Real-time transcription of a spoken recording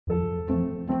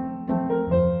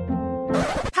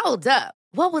Hold up.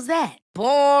 What was that?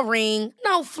 Boring.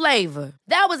 No flavor.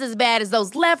 That was as bad as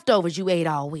those leftovers you ate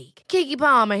all week. Keke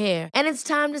Palmer here, and it's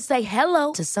time to say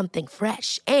hello to something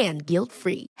fresh and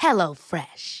guilt-free. Hello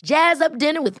Fresh. Jazz up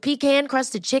dinner with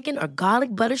pecan-crusted chicken or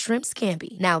garlic butter shrimp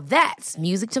scampi. Now that's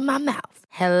music to my mouth.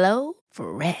 Hello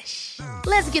Fresh.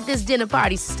 Let's get this dinner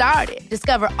party started.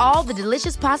 Discover all the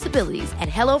delicious possibilities at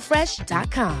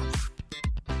hellofresh.com.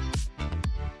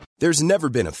 There's never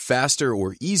been a faster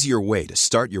or easier way to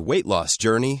start your weight loss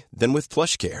journey than with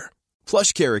PlushCare.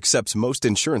 PlushCare accepts most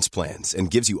insurance plans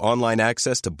and gives you online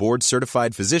access to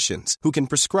board-certified physicians who can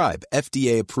prescribe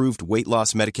FDA-approved weight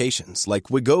loss medications like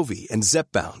Wegovy and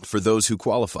Zepbound for those who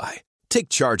qualify. Take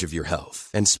charge of your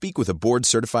health and speak with a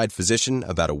board-certified physician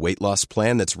about a weight loss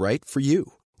plan that's right for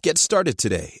you. Get started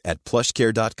today at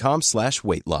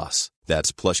plushcare.com/weight loss.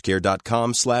 That's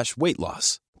plushcare.com/weight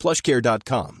loss.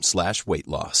 plushcare.com/weight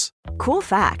loss. Cool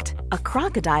fact, a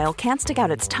crocodile can't stick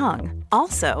out its tongue.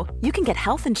 Also, you can get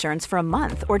health insurance for a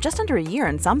month or just under a year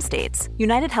in some states.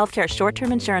 United Healthcare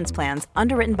short-term insurance plans,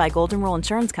 underwritten by Golden Rule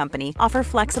Insurance Company, offer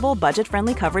flexible,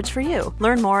 budget-friendly coverage for you.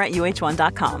 Learn more at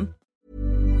uh1.com.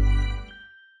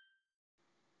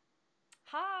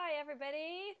 Hi,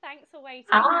 everybody. Thanks for waiting.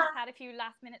 Hi. We just had a few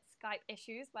last-minute Skype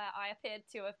issues where I appeared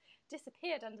to have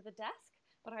disappeared under the desk,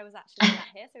 but I was actually sat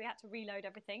here, so we had to reload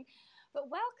everything. But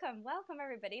welcome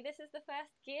everybody. This is the first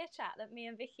gear chat that me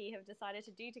and Vicky have decided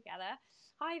to do together.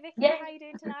 Hi Vicky, Yay. How are you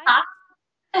doing tonight?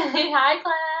 Hi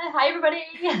Claire, hi everybody.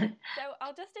 So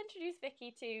I'll just introduce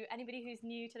Vicky to anybody who's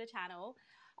new to the channel.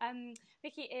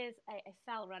 Vicky is a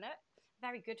fell runner,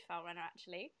 very good fell runner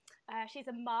actually. She's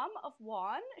a mum of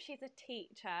one, she's a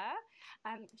teacher,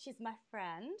 she's my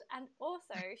friend, and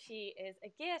also she is a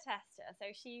gear tester.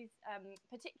 So she's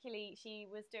particularly, she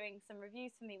was doing some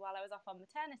reviews for me while I was off on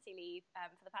maternity leave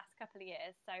for the past couple of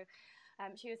years. So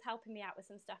she was helping me out with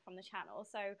some stuff on the channel.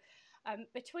 So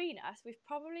between us, we've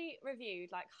probably reviewed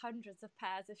like hundreds of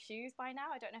pairs of shoes by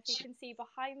now. I don't know if you can see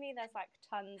behind me, there's like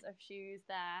tons of shoes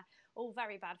there, all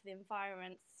very bad for the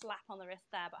environment, slap on the wrist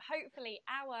there. But hopefully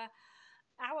our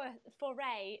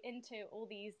foray into all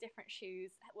these different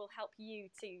shoes will help you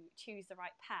to choose the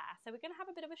right pair. So we're going to have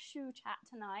a bit of a shoe chat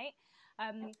tonight.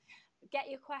 Get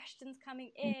your questions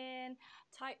coming in.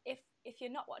 Type if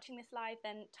you're not watching this live,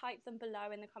 then type them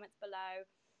below in the comments below,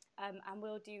 and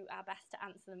we'll do our best to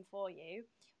answer them for you.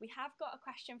 We have got a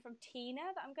question from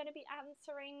Tina that I'm going to be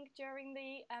answering during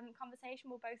the conversation.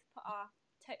 We'll both put our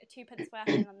 2 pence worth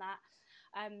in on that.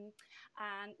 And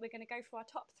we're going to go through our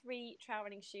top 3 trail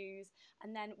running shoes,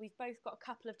 and then we've both got a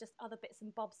couple of just other bits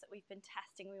and bobs that we've been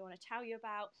testing we want to tell you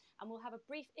about, and we'll have a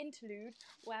brief interlude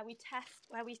where we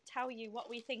tell you what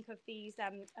we think of these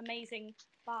amazing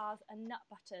bars and nut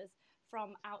butters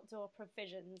from Outdoor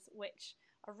Provisions, which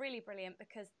are really brilliant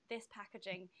because this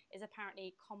packaging is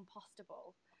apparently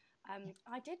compostable.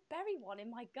 I did bury one in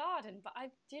my garden, but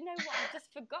do you know what? I've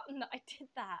just forgotten that I did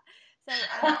that. So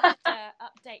I'll have to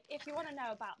update. If you want to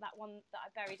know about that one that I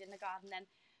buried in the garden, then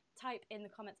type in the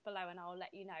comments below and I'll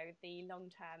let you know the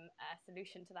long-term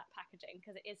solution to that packaging,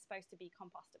 because it is supposed to be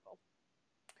compostable.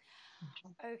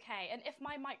 Okay, and if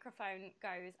my microphone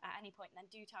goes at any point, then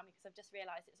do tell me, because I've just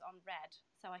realised it's on red,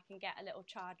 so I can get a little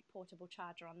portable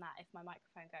charger on that if my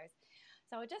microphone goes.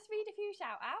 So I'll just read a few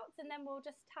shout outs and then we'll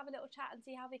just have a little chat and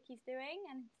see how Vicky's doing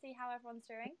and see how everyone's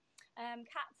doing.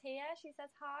 Kat's here, she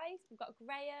says hi. We've got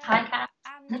Graham, Hi Kat.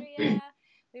 Andrea,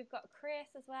 we've got Chris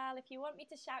as well. If you want me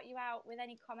to shout you out with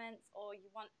any comments or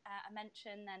you want a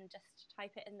mention, then just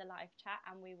type it in the live chat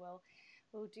and we'll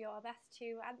do our best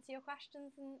to answer your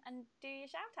questions and do your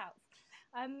shout outs.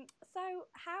 So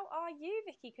how are you,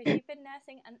 Vicky? Because you've been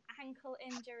nursing an ankle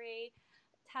injury.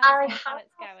 Tell us how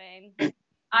it's going.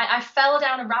 I fell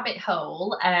down a rabbit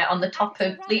hole on the top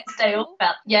of Fleetsdale.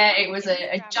 Yeah, it was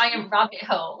a giant rabbit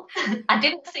hole. I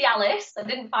didn't see Alice. I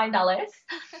didn't find Alice.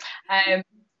 And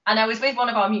I was with one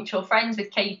of our mutual friends,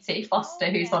 with Katie Foster,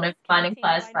 who's one of mine and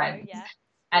Claire's friends. Yeah.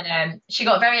 And she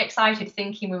got very excited,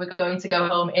 thinking we were going to go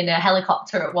home in a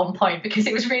helicopter at one point because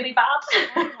it was really bad.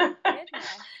 Oh my goodness.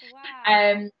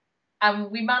 Wow.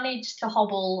 And we managed to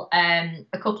hobble a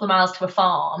couple of miles to a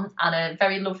farm, and a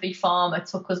very lovely farmer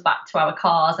took us back to our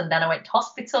cars, and then I went to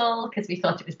hospital because we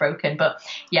thought it was broken. But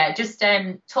yeah, just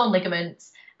torn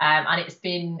ligaments, and it's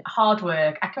been hard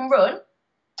work. I can run,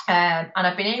 and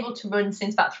I've been able to run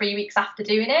since about 3 weeks after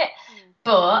doing it,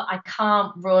 but I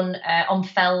can't run on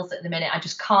fells at the minute. I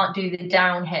just can't do the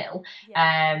downhill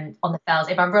on the fells.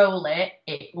 If I roll it,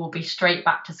 it will be straight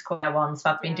back to square one. So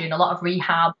I've been doing a lot of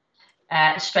rehab,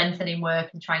 strengthening work,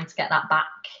 and trying to get that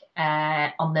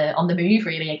back on the move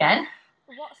really again.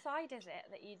 What side is it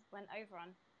that you went over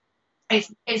on?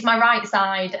 It's my right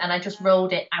side, and I just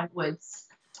rolled it outwards.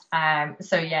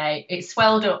 So yeah, it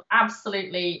swelled up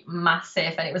absolutely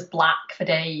massive, and it was black for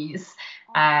days.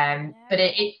 But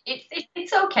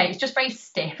it's okay. It's just very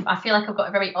stiff. I feel like I've got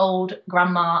a very old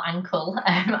grandma ankle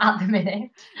at the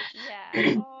minute.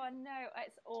 Yeah. Oh no,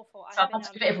 it's awful. So I've had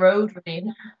to do a bit of road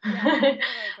running. Yeah, a bit of road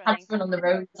I had running. to run on the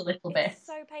roads a little bit. It's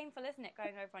so painful, isn't it,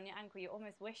 going over on your ankle? You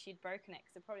almost wish you'd broken it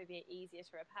because it'd probably be easier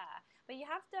to repair. But you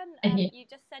have done. You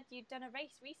just said you'd done a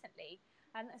race recently,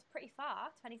 and that's pretty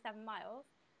far, 27 miles.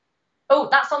 Oh,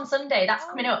 that's on Sunday. That's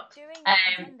coming up. Doing that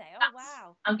on Sunday. Oh,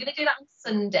 wow. I'm going to do that on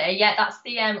Sunday. Yeah, that's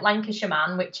the Lancashire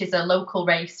Man, which is a local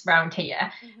race round here.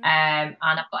 And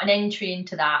I've got an entry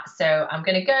into that. So I'm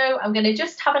going to go. I'm going to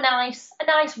just have a nice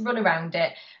run around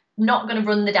it. Not going to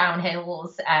run the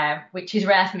downhills, which is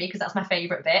rare for me because that's my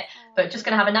favourite bit. But just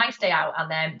going to have a nice day out. And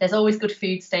then there's always good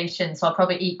food stations. So I'll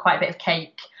probably eat quite a bit of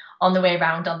cake on the way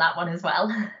around on that one as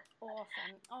well.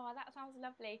 Awesome. Oh, that sounds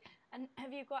lovely. And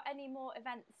have you got any more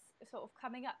events sort of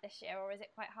coming up this year, or is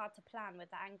it quite hard to plan with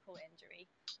the ankle injury?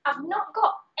 I've not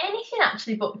got anything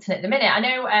actually booked in at the minute. I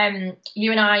know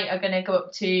you and I are going to go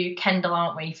up to Kendal,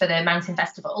 aren't we, for the mountain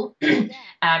festival?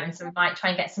 And so we might try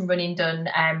and get some running done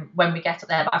when we get up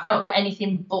there. But I've not got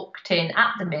anything booked in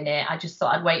at the minute. I just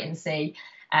thought I'd wait and see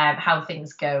how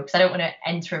things go, because I don't want to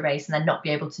enter a race and then not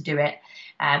be able to do it.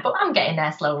 But I'm getting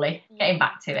there slowly, getting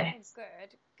back to it.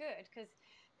 Good,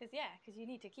 because you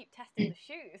need to keep testing the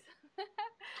shoes.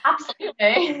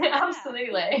 Absolutely.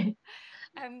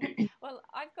 Well,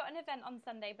 I've got an event on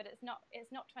Sunday, but it's not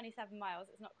 27 miles.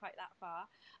 It's not quite that far.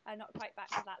 I'm not quite back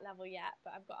to that level yet,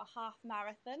 but I've got a half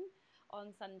marathon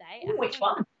on Sunday. Ooh, which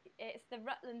one? It's the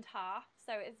Rutland half,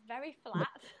 so it's very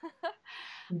flat,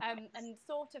 and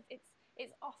sort of it's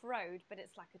off-road, but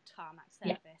it's like a tarmac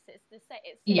surface.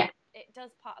 It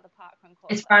does part of the parkrun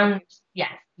course. It's round,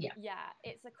 yeah.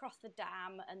 It's across the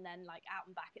dam and then like out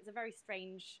and back. It's a very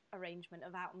strange arrangement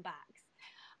of out and backs.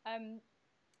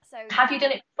 So have you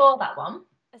done it before, that one?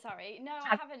 Sorry, no,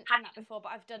 I haven't done that before,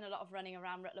 but I've done a lot of running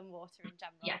around Rutland Water in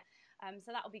general. Yeah.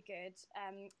 So that'll be good.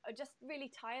 I'm just really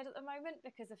tired at the moment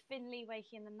because of Finley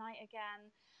waking in the night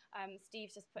again.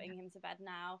 Steve's just putting him to bed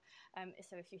now.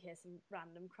 So if you hear some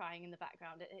random crying in the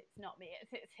background, it's not me,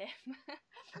 it's him.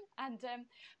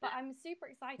 But I'm super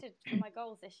excited for my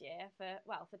goals this year for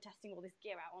testing all this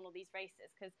gear out on all these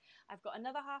races, because I've got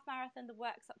another half marathon, the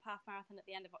Works Up half marathon at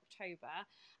the end of October.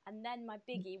 And then my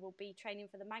biggie will be training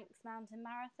for the Manx Mountain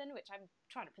Marathon, which I'm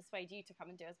trying to persuade you to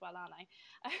come and do as well, aren't I?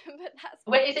 But that's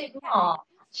Wait, is it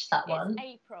March, that one? It's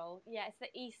April. Yeah, it's the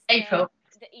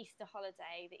Easter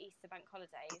holiday, the Easter bank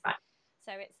holidays. Right.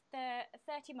 So it's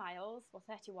 30 miles, or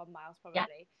 31 miles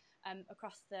probably,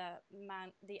 across the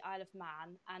Isle of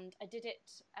Man. And I did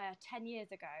it 10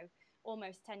 years ago,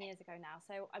 almost 10 years ago now.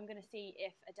 So I'm going to see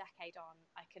if a decade on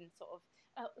I can sort of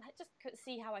just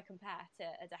see how I compare to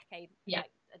a decade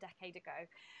ago,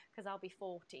 because I'll be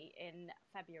 40 in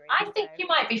February. I think you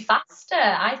might be faster.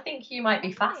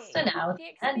 now. The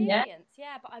experience,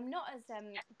 but I'm not as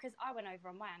because I went over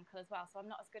on my ankle as well, so I'm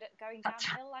not as good at going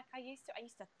downhill like I used to. I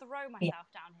used to throw myself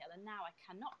downhill, and now I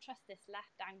cannot trust this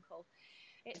left ankle.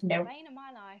 It's the bane of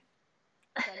my life.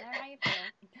 I don't know how you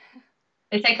feel.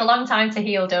 They take a long time to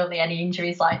heal, don't they? Any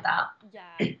injuries like that?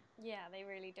 Yeah, they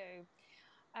really do.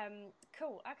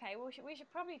 Cool. Okay. Well, we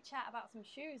should probably chat about some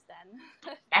shoes then,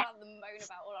 rather than moan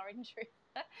about all our injuries.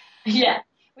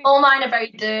 All mine are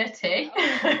very dirty.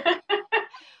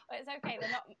 Well, it's okay.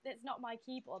 It's not my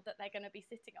keyboard that they're going to be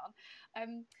sitting on.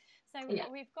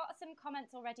 We've got some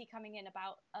comments already coming in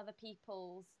about other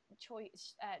people's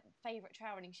favourite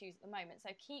trail running shoes at the moment. So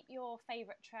keep your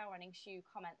favourite trail running shoe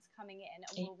comments coming in,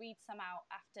 and we'll read some out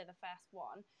after the first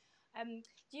one.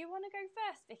 Do you want to go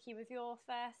first, Vicky, with your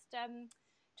first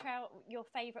your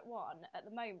favourite one at the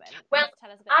moment? Well,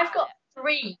 I've got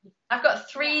three. I've got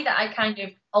three that I kind of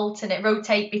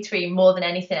rotate between more than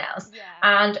anything else.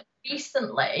 And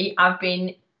recently I've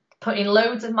been putting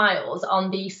loads of miles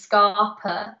on the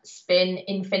Scarpa Spin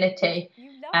Infinity. You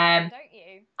love it, don't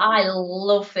you? I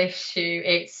love this shoe.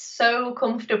 It's so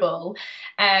comfortable.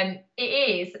 It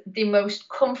is the most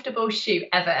comfortable shoe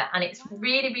ever, and it's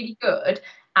really, really good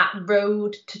at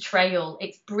road to trail.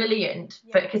 It's brilliant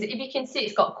because if you can see,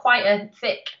 it's got quite a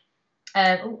thick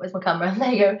where's my camera?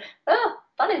 There you go. Oh,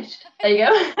 vanished. There you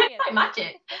go. Like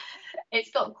magic.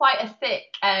 It's got quite a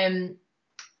thick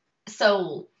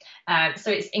sole,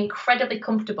 so it's incredibly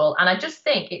comfortable, and I just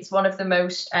think it's one of the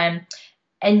most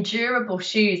endurable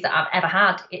shoes that I've ever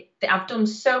had. I've done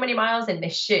so many miles in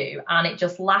this shoe, and it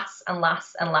just lasts and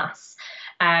lasts and lasts.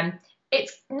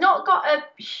 It's not got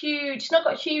huge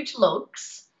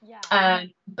lugs,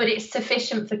 But it's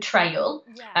sufficient for trail.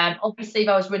 Yeah. Obviously, if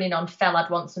I was running on fell, I'd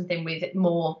want something with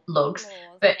more lugs.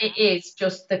 But yeah. it is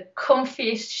just the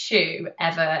comfiest shoe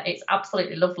ever. It's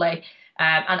absolutely lovely.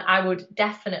 And I would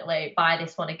definitely buy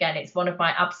this one again. It's one of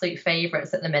my absolute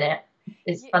favourites at the minute.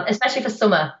 It's fun, especially for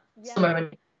summer. Yeah. Summer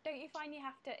running. Don't you find you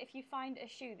have to, if you find a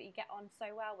shoe that you get on so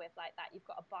well with like that, you've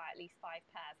got to buy at least 5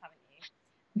 pairs, haven't you?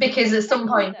 Because at some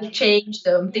point they change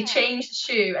them. Yeah. They change the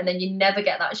shoe and then you never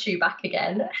get that shoe back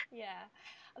again. Yeah.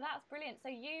 That's brilliant. So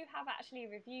you have actually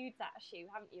reviewed that shoe,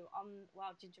 haven't you, on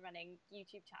Wild Ginger Running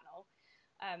YouTube channel?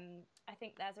 I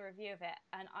think there's a review of it,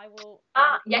 and I will.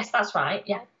 Yes, that's right.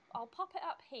 Yeah. I'll pop it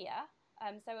up here.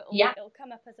 So it'll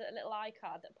come up as a little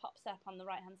iCard that pops up on the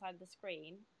right hand side of the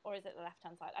screen, or is it the left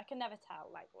hand side? I can never tell.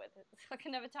 I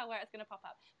can never tell where it's going to pop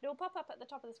up. But it'll pop up at the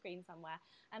top of the screen somewhere,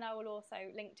 and I will also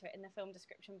link to it in the film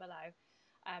description below.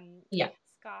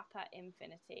 Scarpa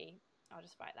Infinity. I'll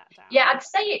just write that down. Yeah, I'd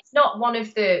say it's not one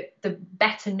of the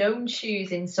better known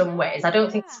shoes in some ways. I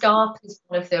don't think Scarpa is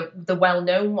one of the well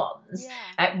known ones.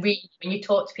 Really, when you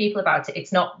talk to people about it,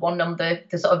 it's not one on the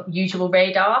sort of usual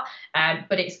radar.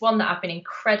 But it's one that I've been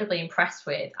incredibly impressed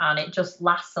with, and it just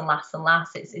lasts and lasts and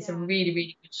lasts. It's a really,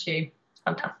 really good shoe.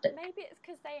 Fantastic. Maybe it's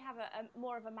because they have a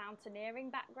more of a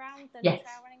mountaineering background than a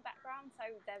trail running background, so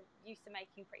they're used to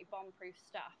making pretty bomb-proof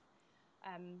stuff.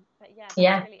 But that's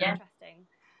really interesting.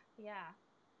 Yeah,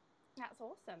 that's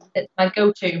awesome. It's my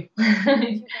go-to. It's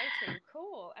your go-to.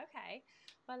 Cool. Okay.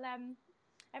 Well,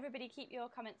 everybody, keep your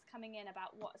comments coming in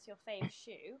about what's your fave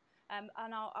shoe, and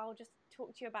I'll just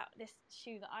talk to you about this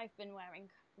shoe that I've been wearing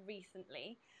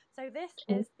recently. So this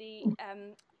is the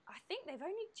I think they've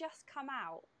only just come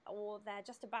out, or they're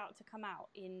just about to come out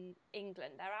in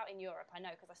England. They're out in Europe, I know,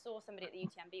 because I saw somebody at the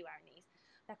UTMB wearing these.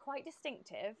 They're quite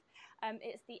distinctive.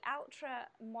 It's the Ultra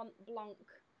Mont Blanc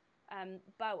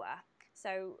boa.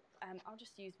 So I'll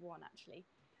just use one actually.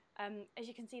 As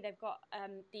you can see, they've got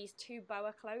these 2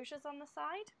 boa closures on the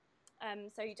side.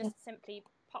 So you just simply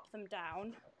pop them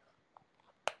down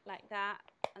like that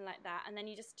and like that, and then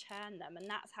you just turn them, and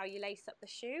that's how you lace up the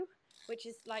shoe, which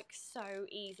is like so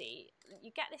easy.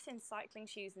 You get this in cycling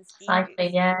shoes and ski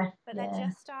boots, but they're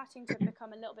just starting to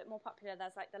become a little bit more popular.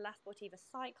 There's like the La Sportiva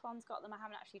Cyclone's got them. I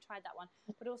haven't actually tried that one,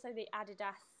 but also the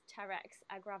Adidas Terex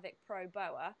Agravic Pro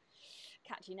Boa.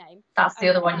 Catchy name. That's the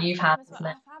other one you've had, isn't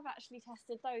it? I've actually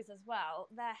tested those as well.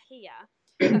 They're here.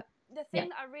 The thing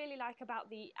that I really like about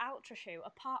the Ultra shoe,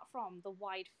 apart from the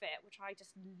wide fit, which I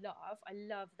just love, I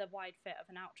love the wide fit of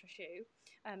an Ultra shoe.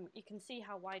 You can see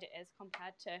how wide it is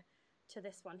compared to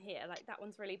this one here. Like that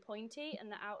one's really pointy,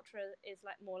 and the Ultra is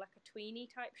like more like a tweeny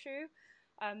type shoe.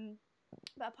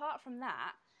 But apart from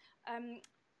that,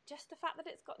 just the fact that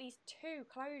it's got these 2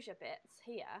 closure bits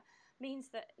here means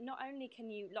that not only can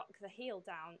you lock the heel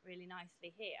down really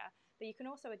nicely here, but you can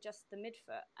also adjust the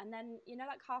midfoot. And then, you know,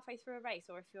 like halfway through a race,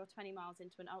 or if you're 20 miles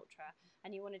into an ultra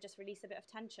and you want to just release a bit of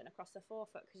tension across the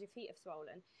forefoot because your feet have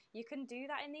swollen, you can do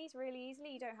that in these really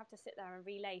easily. You don't have to sit there and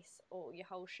relace all your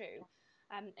whole shoe.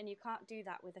 And you can't do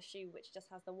that with a shoe which just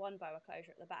has the 1 boa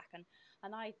closure at the back. And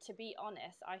I, to be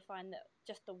honest, I find that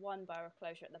just the 1 boa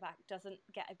closure at the back doesn't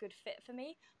get a good fit for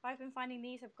me. I've been finding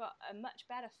these have got a much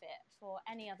better fit for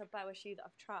any other boa shoe that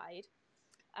I've tried.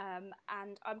 And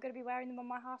I'm going to be wearing them on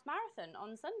my half marathon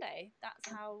on Sunday.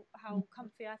 That's how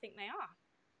comfy I think they are.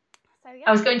 So yeah.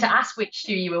 I was going to ask which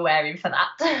shoe you were wearing for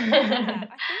that. I think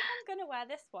I'm going to wear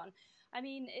this one. I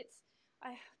mean,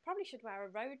 I probably should wear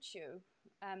a road shoe.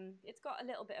 It's got a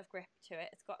little bit of grip to it.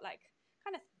 It's got like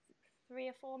kind of 3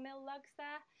 or 4 mil lugs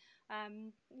there.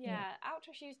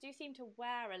 Ultra shoes do seem to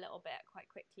wear a little bit quite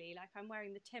quickly. Like I'm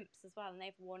wearing the Timps as well, and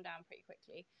they've worn down pretty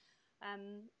quickly.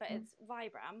 But it's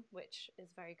Vibram, which is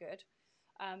very good.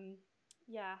 I've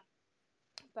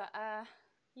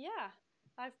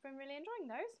been really enjoying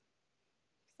those.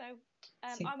 So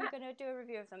I'm going to do a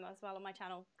review of them as well on my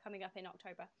channel coming up in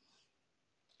October.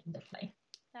 Lovely.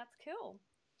 That's cool.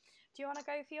 Do you want to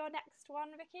go for your next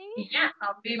one, Vicky? Yeah,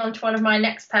 I'll move on to one of my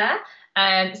next pair.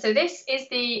 So this is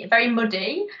the very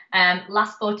muddy La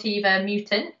Sportiva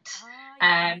Mutant,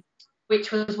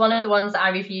 which was one of the ones that I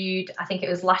reviewed, I think it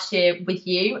was last year with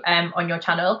you on your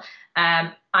channel.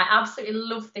 I absolutely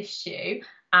love this shoe,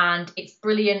 and it's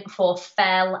brilliant for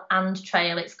fell and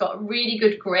trail. It's got really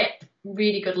good grip,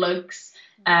 really good lugs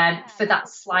for that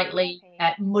slightly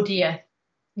muddier,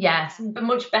 but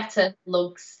much better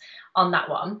lugs on that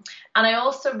one. And I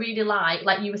also really like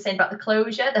you were saying about the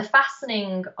closure, the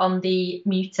fastening on the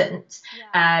Mutant.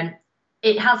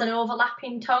 It has an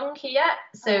overlapping tongue here,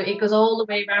 so it goes all the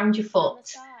way around your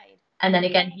foot. And then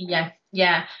again here,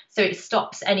 yeah. So it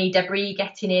stops any debris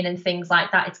getting in and things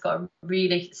like that. It's got a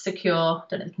really secure,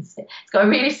 don't know if you can see it. It's got a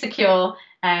really secure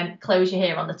closure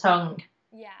here on the tongue.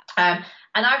 Yeah.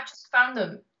 And I've just found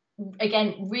them,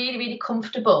 again, really, really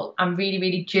comfortable and really,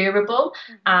 really durable,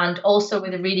 and also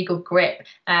with a really good grip.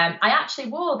 I actually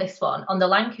wore this one on the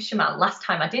Lancashire Man last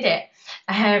time I did it.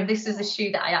 This was a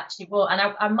shoe that I actually wore, and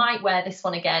I might wear this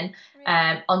one again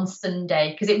on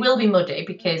Sunday, because it will be muddy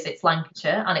because it's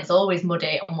Lancashire and it's always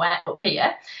muddy and wet up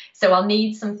here. So I'll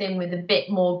need something with a bit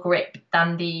more grip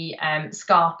than the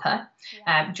Scarpa,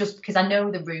 just because I know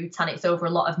the route and it's over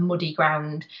a lot of muddy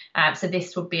ground. So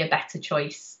this would be a better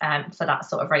choice for that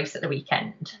sort of race at the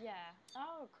weekend. Yeah.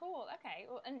 Oh, cool. Okay.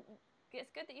 Well, and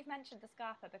it's good that you've mentioned the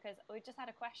Scarpa, because we just had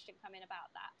a question come in about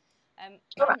that.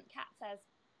 Kat says,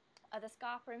 are the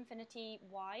Scarpa Infinity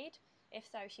wide? If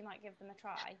so, she might give them a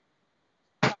try.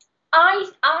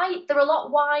 They're a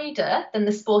lot wider than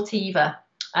the Sportiva.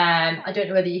 I don't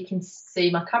know whether you can see,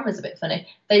 my camera's a bit funny.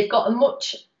 They've got a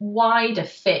much wider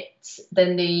fit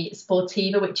than the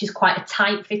Sportiva, which is quite a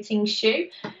tight fitting shoe.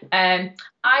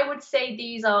 I would say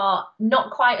these are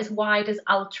not quite as wide as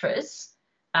Ultras,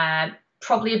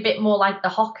 probably a bit more like the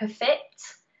Hoka fit.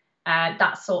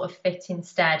 That sort of fit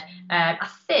instead. I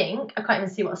think, I can't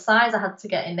even see what size I had to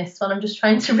get in this one. I'm just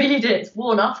trying to read it. It's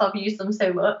worn off. I've used them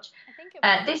so much. I think it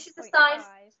was this is the size.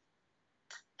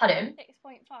 Pardon?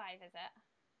 6.5, is it?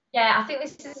 Yeah, I think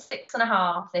this is a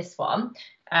 6.5, this one.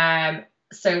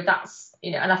 So that's,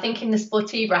 and I think in the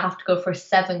Sportiva I have to go for a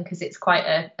 7 because it's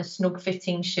quite a snug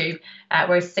fitting shoe,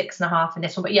 whereas 6.5 in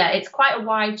this one. But yeah, it's quite a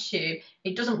wide shoe.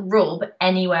 It doesn't rub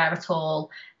anywhere at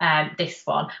all, this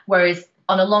one. Whereas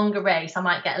on a longer race, I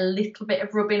might get a little bit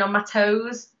of rubbing on my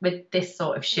toes with this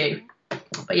sort of shoe.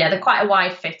 But yeah, they're quite a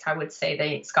wide fit, I would say,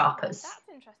 the Scarpas. That's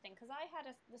interesting, because I had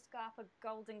the Scarpa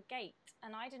Golden Gate,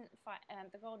 and I didn't find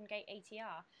the Golden Gate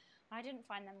ATR. I didn't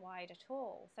find them wide at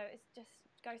all. So it just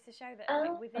goes to show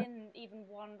that within even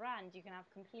one brand, you can have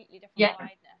completely different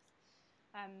wideness.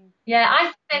 I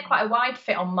think they're quite a wide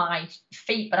fit on my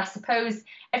feet, but I suppose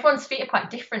everyone's feet are quite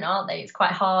different, aren't they? It's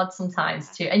quite hard sometimes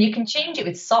too. And you can change it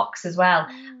with socks as well.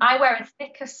 I wear a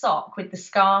thicker sock with the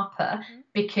Scarpa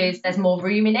because there's more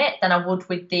room in it than I would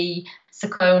with the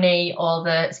Saucony or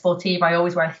the Sportiva. I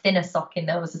always wear a thinner sock in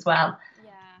those as well.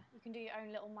 Yeah, you can do your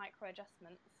own little micro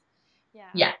adjustments.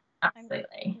 Yeah,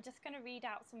 absolutely. I'm just going to read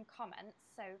out some comments.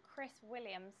 So Chris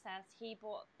Williams says he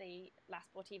bought the La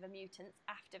Sportiva Mutants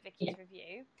after Vicky's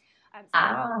review. So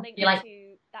I'll link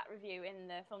to that review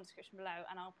in the film description below,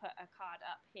 and I'll put a card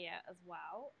up here as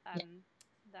well.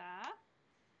 There.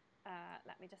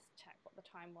 Let me just check what the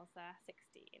time was there.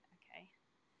 16. Okay.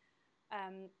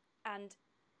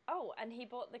 And he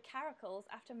bought the Caracals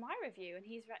after my review, and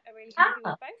he's really happy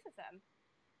with both of them.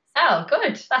 So,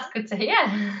 good. That's good to hear.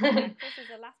 Chris is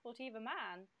a La Sportiva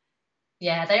man.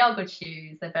 Yeah, they are good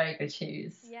shoes. They're very good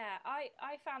shoes. Yeah,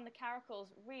 I found the Caracals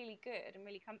really good and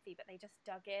really comfy, but they just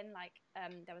dug in. Like,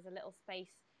 there was a little space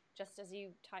just as you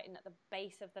tighten at the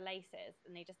base of the laces,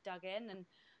 and they just dug in. And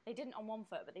they didn't on one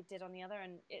foot, but they did on the other.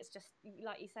 And it's just,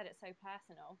 like you said, it's so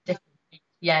personal.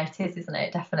 Yeah, it is, isn't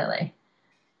it? Definitely.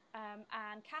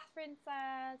 And Catherine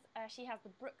says she has the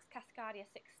Brooks Cascadia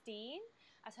 16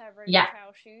 as her road to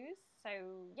trail shoes. So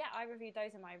yeah, I reviewed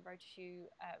those in my road to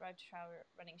trail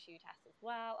running shoe test as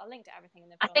well. I'll link to everything in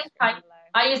the description below.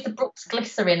 I use the Brooks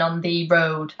Glycerin on the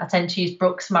road. I tend to use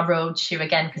Brooks my road shoe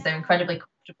again because they're incredibly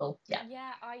comfortable. Yeah,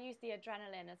 I use the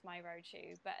Adrenaline as my road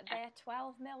shoe, but they're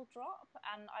 12 mil drop,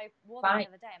 and I wore them the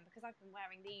other day, and because I've been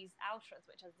wearing these Ultras,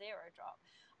 which are 0 drop,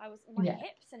 my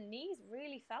hips and knees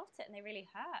really felt it, and they really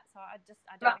hurt. So I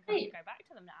don't think I can go back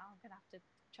to them now. I'm gonna have to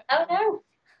chuck them. No.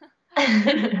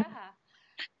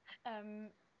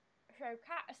 So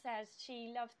Kat says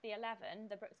she loves the 11,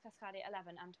 the Brooks Cascadia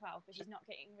 11 and 12, but she's not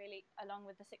getting really along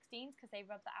with the 16s because they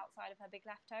rub the outside of her big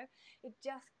left toe. It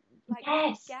just,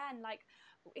 again,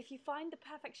 if you find the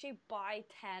perfect shoe, buy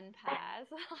 10 pairs.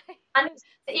 And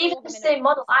even the same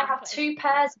model, I have 2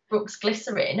 pairs of Brooks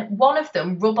Glycerin. One of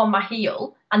them rub on my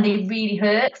heel and they really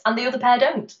hurt, and the other pair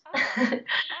don't. That's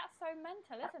so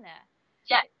mental, isn't it?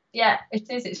 Yeah, it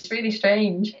is. It's really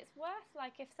strange. It's worth,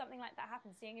 if something like that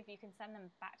happens, seeing if you can send them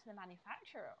back to the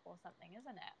manufacturer or something,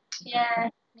 isn't it?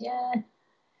 Yeah.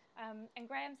 And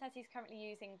Graham says he's currently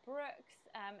using Brooks,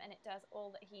 and it does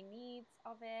all that he needs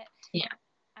of it. Yeah.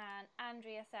 And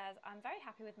Andrea says, I'm very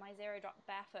happy with my 0 drop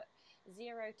barefoot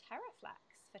Zero Terraflex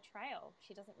for trail.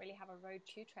 She doesn't really have a road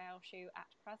to trail shoe at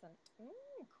present. Cool.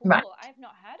 Right. I've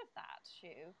not heard of that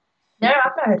shoe. No,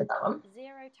 I've not heard of that one.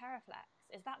 Zero Terraflex.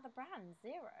 Is that the brand?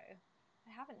 Zero?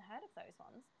 I haven't heard of those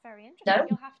ones. Very interesting. No?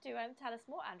 You'll have to tell us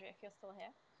more, Andrea, if you're still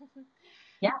here.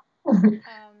 Yeah.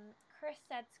 Chris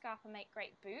said Scarpa make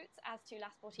great boots, as to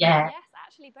Last 14. Yeah. Yes,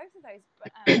 actually, both of those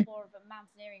more of a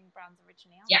mountaineering brands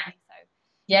originally, aren't they? So,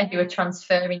 yeah, who are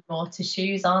transferring more to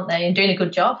shoes, aren't they? And doing a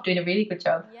good job, doing a really good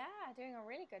job. Yeah, doing a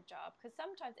really good job. Because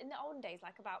sometimes in the olden days,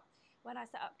 like about when I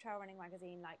set up Trail Running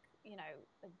Magazine, like, you know,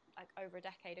 like over a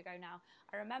decade ago now,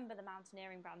 I remember the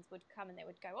mountaineering brands would come and they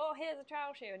would go, oh, here's a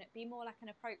trail shoe. And it'd be more like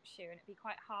an approach shoe and it'd be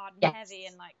quite hard and heavy.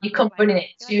 And like, you can't run in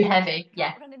it, too heavy.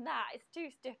 Yeah. Run in that. It's too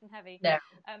stiff and heavy. No.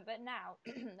 But now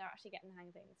they're actually getting the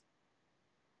hang of things.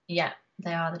 Yeah,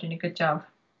 they are. They're doing a good job.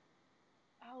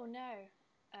 Oh, no.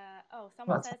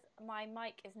 Someone says my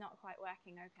mic is not quite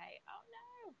working. Okay. Oh,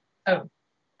 no.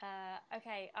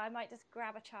 Okay, I might just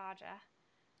grab a charger.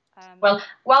 Well,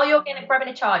 while you're grabbing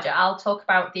a charger, I'll talk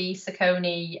about the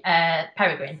Saucony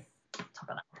Peregrine.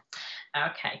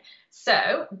 Okay,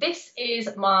 so this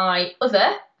is my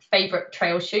other favourite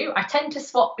trail shoe. I tend to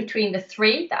swap between the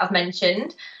three that I've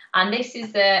mentioned, and this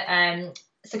is the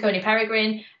Saucony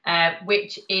Peregrine,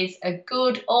 which is a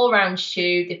good all-round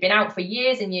shoe. They've been out for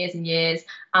years and years and years,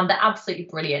 and they're absolutely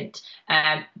brilliant.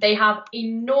 They have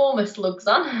enormous lugs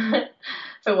on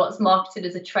for what's marketed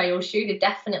as a trail shoe. They've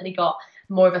definitely got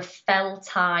more of a fell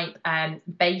type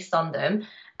base on them.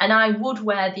 And I would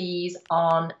wear these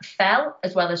on fell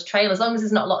as well as trail, as long as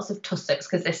there's not lots of tussocks,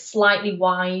 because they're slightly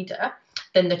wider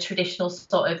than the traditional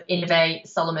sort of Innovate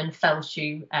Solomon fell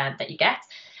shoe that you get.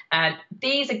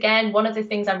 These, again, one of the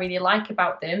things I really like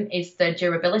about them is the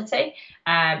durability.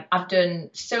 I've done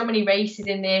so many races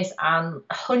in this and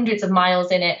hundreds of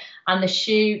miles in it, and the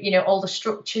shoe, you know, all the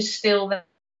structure's still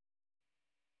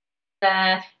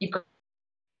there. You've got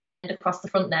across the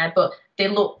front there, but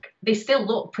they still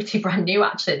look pretty brand new.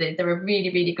 Actually, they're a really,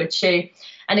 really good shoe.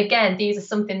 And again, these are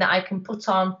something that I can put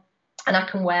on and I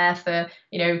can wear for,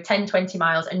 you know, 10, 20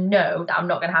 miles and know that I'm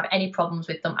not going to have any problems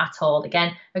with them at all.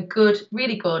 Again, a good,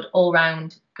 really good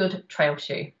all-round good trail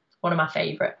shoe. One of my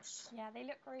favourites. Yeah, they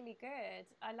look really good.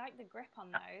 I like the grip on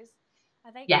those.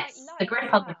 Are they quite light? The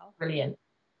grip on them is brilliant.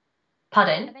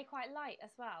 Pardon? Are they quite light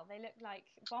as well? They look like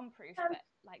bomb-proof, but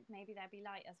like maybe they'll be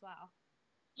light as well.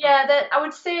 Yeah, I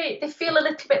would say they feel a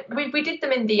little bit. We did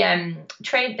them in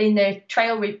the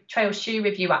trail shoe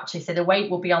review, actually, so the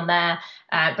weight will be on there.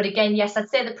 But again, yes, I'd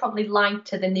say they're probably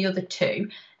lighter than the other two.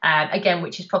 Again,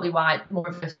 which is probably why more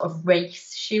of a sort of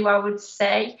race shoe, I would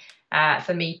say,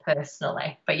 for me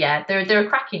personally. But yeah, they're a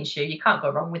cracking shoe. You can't go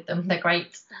wrong with them. They're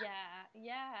great.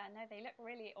 Yeah, no, they look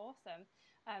really awesome.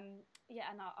 Yeah,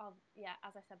 and I'll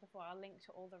as I said before, I'll link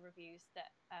to all the reviews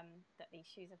that these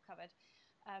shoes have covered.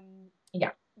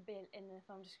 In the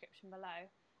film description below.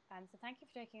 So thank you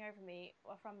for taking over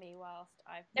from me whilst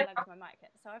I've plugged my mic in.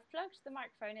 So I've plugged the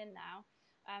microphone in now.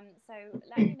 So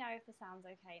let me know if the sound's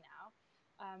okay now.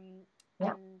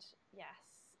 And yes,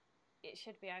 it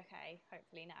should be okay,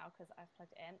 hopefully now, because I've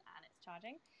plugged it in and it's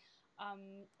charging.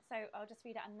 So I'll just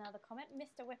read out another comment.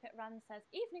 Mr. Whippet Run says,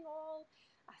 evening all.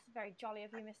 That's very jolly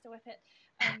of you, Mr. Whippet.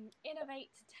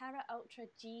 Innovate Terra Ultra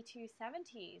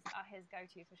G270s are his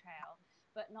go-to for trail,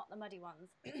 but not the muddy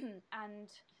ones, and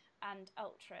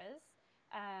ultras,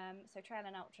 so trail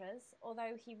and ultras,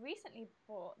 although he recently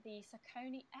bought the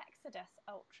Saucony Exodus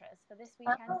Ultras for this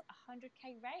weekend's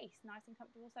 100k race. Nice and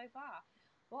comfortable so far.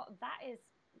 Well,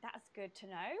 that's good to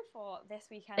know for this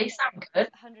weekend. They sound good.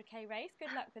 100k race.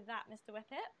 Good luck with that, Mr.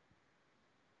 Whippet.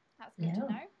 That's good to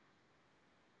know.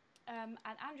 And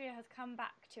Andrea has come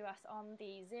back to us on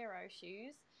the Zero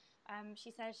shoes.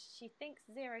 She says she thinks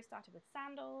Zero started with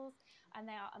sandals and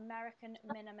they are American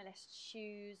minimalist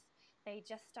shoes. They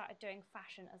just started doing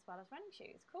fashion as well as running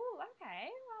shoes. Cool, okay.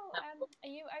 Well,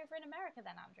 are you over in America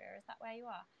then, Andrea? Is that where you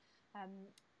are?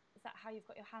 Is that how you've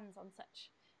got your hands on such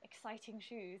exciting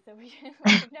shoes that we've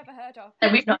never heard of?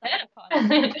 That we've not heard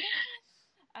of.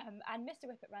 And Mr.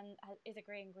 Whippet Run is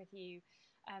agreeing with you,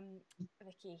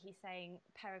 Vicky. He's saying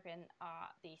Peregrine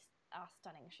are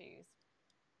stunning shoes.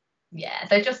 Yeah,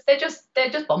 they're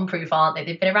just bomb-proof, aren't they?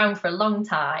 They've been around for a long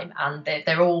time, and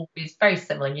they're always very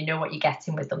similar. You know what you're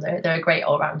getting with them. They're a great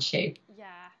all-round shoe.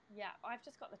 Yeah. I've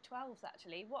just got the 12s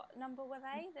actually. What number were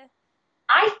they?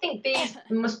 I think these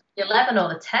must be 11 or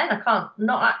the 10.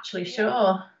 Not actually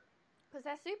sure. Because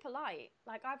they're super light.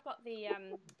 Like I've got the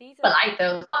these are. I like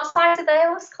those. What size are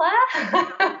those, Claire?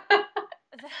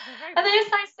 Are they a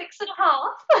size 6.5?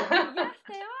 Yes,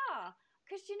 they are.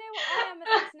 Because you know what, I am a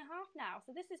 6.5 now,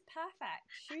 so this is perfect.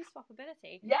 Shoe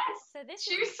swappability. Yes. So this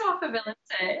shoe swappability.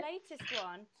 The latest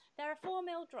one. They're a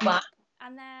 4mm drop,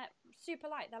 and they're super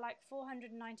light. They're like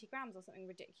 490 grams or something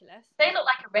ridiculous. They look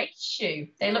like a race shoe.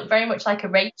 They look very much like a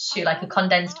race shoe, like a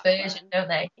condensed version, don't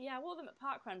they? Yeah, I wore them at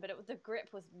parkrun, but the grip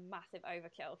was massive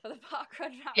overkill for the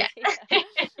parkrun route Yeah.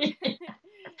 here.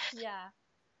 Yeah.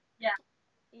 Yeah.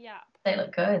 Yeah. They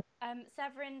look good.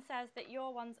 Severin says that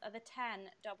your ones are the 10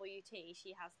 WT.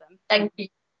 She has them. Thank you.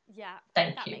 Yeah.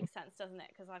 Thank that you. makes sense, doesn't it?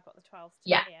 Because I've got the 12s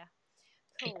here.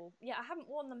 Cool. Yeah, I haven't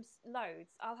worn them loads.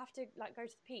 I'll have to like go to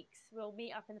the peaks. We'll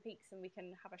meet up in the peaks and we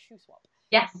can have a shoe swap.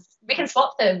 Yes, we can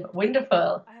swap them.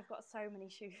 Wonderful. I have got so many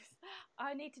shoes.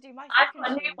 I need to do my I've second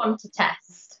got a shoe. new one to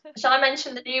test. Shall I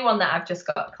mention the new one that I've just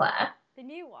got, Claire? The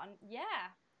new one? Yeah.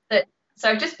 So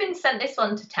I've just been sent this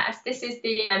one to test. This is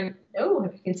the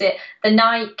if you can see it, the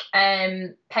Nike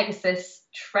Pegasus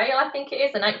Trail, I think it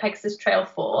is, the Nike Pegasus Trail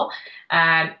 4.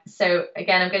 So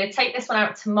again, I'm going to take this one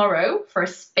out tomorrow for a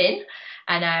spin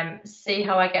and see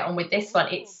how I get on with this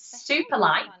one. It's super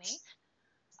light. Funny.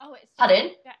 Oh, it's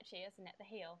Pardon? stretchy, isn't it? The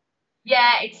heel.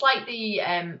 Yeah, it's like the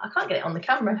I can't get it on the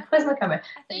camera. Where's my camera?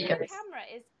 I think the camera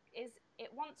is it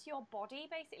wants your body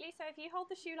basically. So if you hold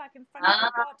the shoe like in front of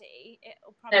your body,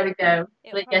 it'll probably. There we go.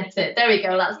 We get it. There we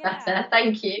go. That's better.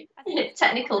 Thank you. I think it's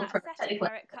technical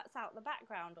where it cuts out the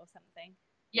background or something.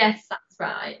 Yes, that's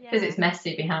right. Because it's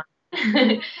messy behind.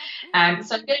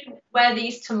 So I'm going to wear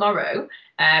these tomorrow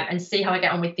and see how I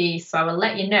get on with these. So I will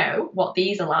let you know what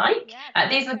these are like.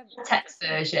 These are the Gore-Tex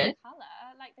version. Colour,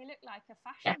 like they look like a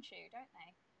fashion shoe, don't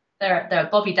they? They're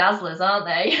Bobby Dazzlers, aren't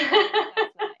they? Yeah,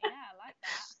 I like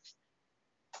that.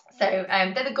 So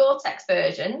they're the Gore-Tex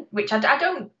version, which I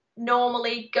don't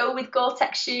normally go with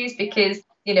Gore-Tex shoes because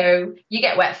you know you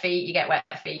get wet feet.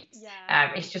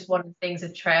 It's just one of the things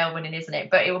of trail running, isn't it?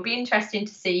 But it will be interesting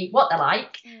to see what they're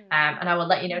like, and I will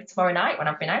let you know tomorrow night when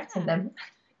I've been out in them.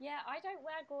 Yeah, I don't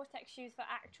wear Gore-Tex shoes for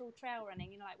actual trail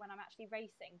running, you know, like when I'm actually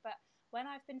racing. But when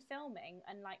I've been filming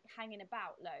and like hanging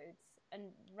about loads and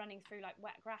running through like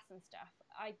wet grass and stuff,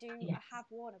 I have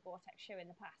worn a Gore-Tex shoe in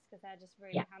the past because they're just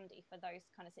really handy for those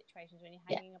kind of situations when you're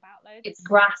hanging about loads. It's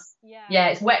grass.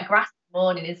 Yeah, it's wet grass in the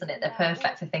morning, isn't it? They're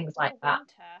perfect for things like that.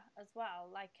 Winter as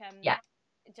well, like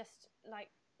just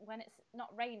like when it's not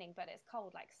raining but it's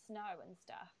cold, like snow and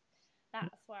stuff.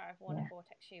 That's where I've worn a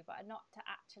Gore-Tex shoe, but not to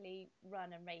actually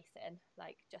run and race in,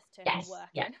 like just to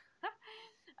work in.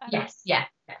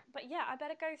 But yeah, I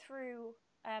better go through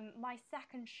my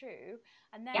second shoe,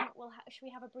 and then should we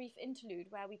have a brief interlude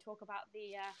where we talk about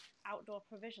the outdoor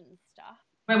provisions stuff?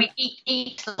 Where we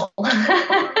eat a small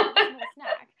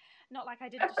snack. Not like I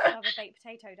didn't just shove a baked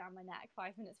potato down my neck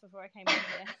 5 minutes before I came in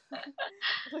here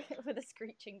with a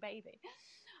screeching baby.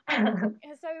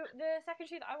 So the second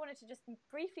shoe that I wanted to just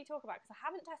briefly talk about, because I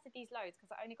haven't tested these loads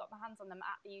because I only got my hands on them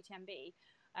at the UTMB.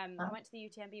 I went to the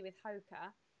UTMB with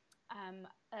Hoka.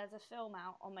 There's a film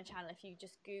out on my channel. If you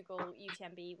just Google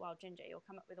UTMB Wild Ginger, you'll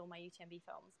come up with all my UTMB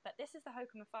films. But this is the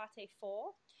Hoka Mafate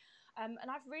 4. And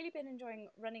I've really been enjoying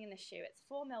running in this shoe. It's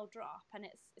 4mm drop and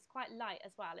it's quite light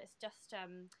as well. It's just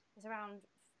it's around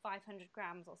 500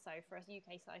 grams or so for a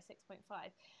UK size 6.5.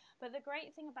 But the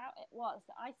great thing about it was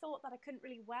that I thought that I couldn't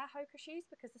really wear Hoka shoes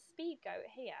because the speed goat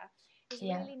here is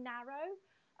really narrow.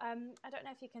 I don't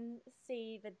know if you can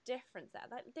see the difference there.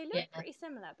 They look pretty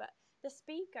similar, but the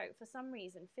speed goat for some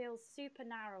reason feels super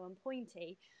narrow and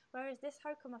pointy, whereas this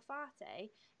Hoka Mafate,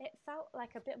 it felt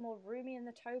like a bit more roomy in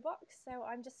the toe box. So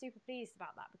I'm just super pleased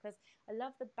about that because I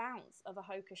love the bounce of a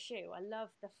Hoka shoe. I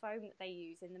love the foam that they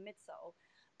use in the midsole,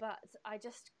 but I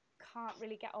just can't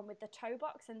really get on with the toe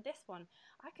box. And this one,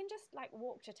 I can just like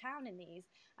walk to town in these,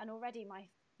 and already my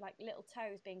like little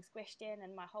toes being squished in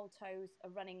and my whole toes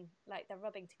are running, like they're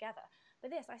rubbing together.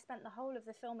 But this, I spent the whole of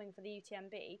the filming for the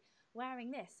UTMB wearing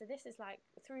this. So this is like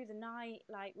through the night,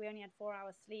 like we only had 4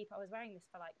 hours sleep. I was wearing this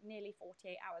for like nearly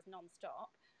 48 hours non-stop,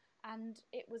 and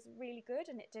it was really good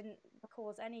and it didn't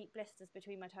cause any blisters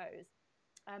between my toes.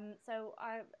 So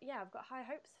I've got high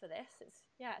hopes for this.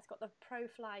 It's got the Pro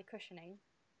Fly cushioning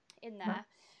in there.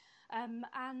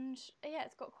 And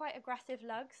it's got quite aggressive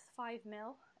lugs,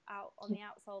 5mm out on the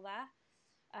outsole there.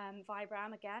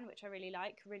 Vibram again, which I really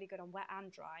like, really good on wet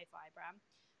and dry Vibram.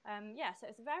 So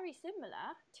it's very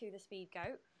similar to the Speed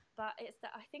Goat, but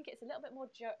I think it's a little bit more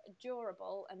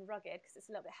durable and rugged because it's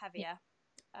a little bit heavier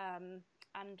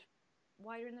and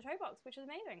wider in the toe box, which is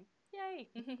amazing. Yay!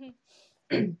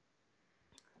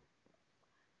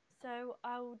 So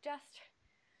I'll just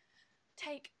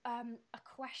take a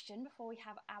question before we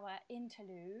have our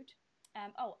interlude.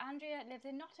 Andrea lives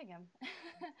in Nottingham.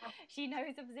 She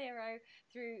knows of Zero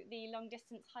through the long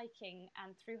distance hiking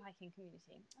and through hiking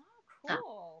community. Oh,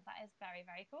 cool. That is very,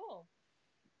 very cool.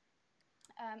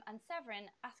 And Severin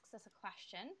asks us a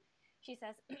question. She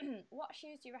says, what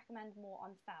shoes do you recommend more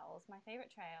on fells? My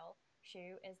favourite trail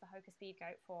shoe is the Hoka Speed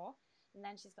Goat 4. And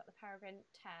then she's got the Peregrine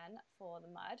 10 for the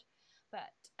mud.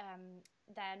 But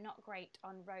they're not great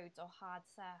on roads or hard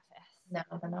surface. No,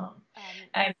 they're not.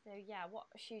 So yeah, what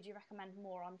shoe do you recommend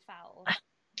more on fells?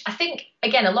 I think,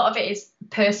 again, a lot of it is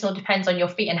personal, depends on your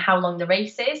feet and how long the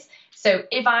race is. So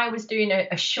if I was doing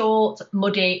a short,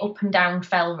 muddy, up and down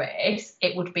fell race,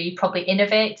 it would be probably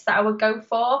Innovates that I would go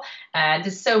for.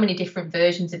 There's so many different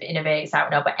versions of Innovates out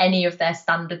now, but any of their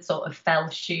standard sort of fell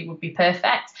shoe would be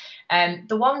perfect.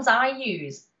 The ones I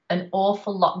use an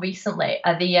awful lot recently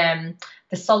are the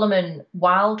Solomon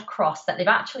Wild Cross that they've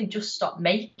actually just stopped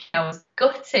making. I was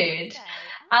gutted.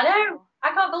 I know.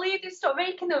 I can't believe they stopped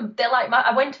making them. They're like,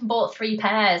 I went and bought 3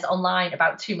 pairs online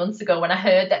about 2 months ago when I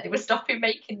heard that they were stopping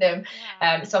making them.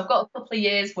 Wow. So I've got a couple of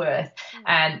years worth.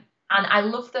 And I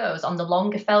love those on the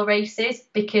longer fell races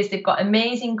because they've got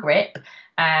amazing grip.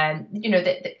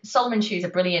 The Solomon shoes are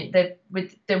brilliant.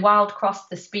 With the Wild Cross,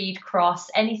 the Speed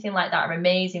Cross, anything like that are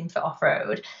amazing for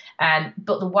off-road.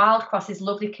 But the Wild Cross is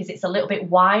lovely because it's a little bit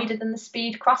wider than the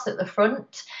Speed Cross at the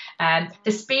front.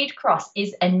 The Speed Cross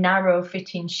is a narrow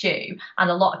fitting shoe, and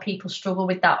a lot of people struggle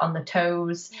with that on the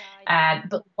toes. But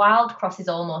the Wild Cross is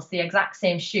almost the exact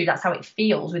same shoe. That's how it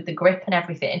feels with the grip and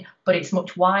everything, but it's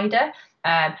much wider.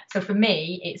 So for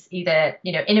me, it's either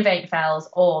Innovate Fells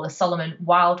or the Solomon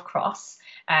Wild Cross,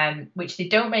 which they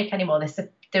don't make anymore.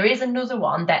 There is another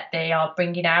one that they are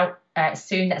bringing out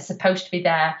soon that's supposed to be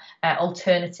their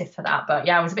alternative for that. But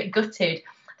yeah, I was a bit gutted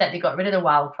that they got rid of the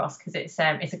Wild Cross because it's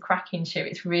a cracking shoe.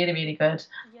 It's really, really good.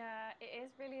 Yeah, it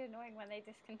is really annoying when they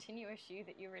discontinue a shoe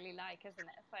that you really like, isn't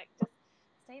it? It's like, just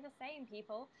stay the same,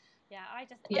 people. Yeah, I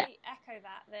echo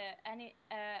that.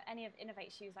 Any of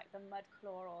Innovate shoes like the Mud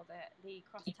Claw or the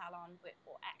Cross Talon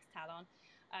or X Talon,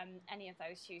 any of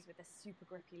those shoes with the super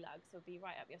grippy lugs will be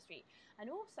right up your street. And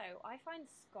also, I find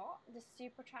Scott, the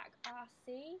Super Track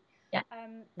RC,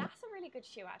 that's a really good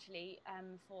shoe actually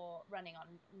for running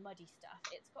on muddy stuff.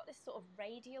 It's got this sort of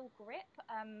radial grip.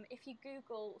 If you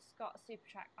Google Scott Super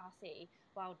Track RC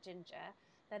Wild Ginger,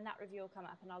 then that review will come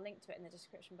up, and I'll link to it in the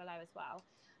description below as well.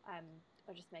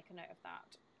 I'll just make a note of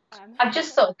that. I've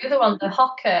just thought the other one, the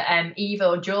Hoka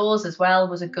Evo Jaws as well,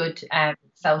 was a good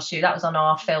fell shoe. That was on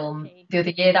our film the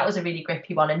other year. That was a really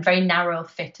grippy one and very narrow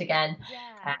fit again.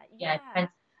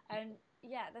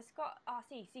 The Scott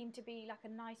RC seemed to be like a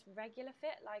nice regular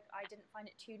fit. Like, I didn't find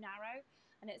it too narrow,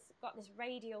 and it's got this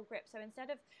radial grip. So instead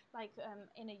of like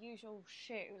in a usual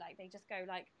shoe, like they just go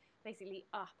like basically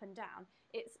up and down,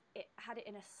 it had it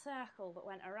in a circle that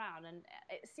went around, and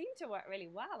it seemed to work really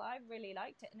well. I really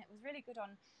liked it, and it was really good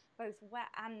on both wet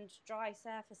and dry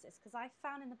surfaces, because I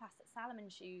found in the past that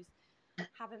Salomon shoes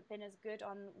haven't been as good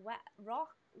on wet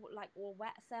rock, or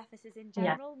wet surfaces in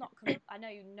general. I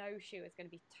know no shoe is going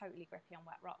to be totally grippy on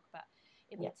wet rock, but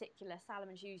in particular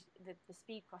Salomon shoes, the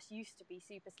Speed Cross used to be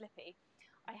super slippy.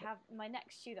 I have my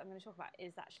next shoe that I'm going to talk about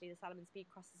is actually the Salomon Speed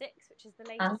Cross 6, which is the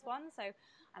latest one. So,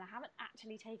 and I haven't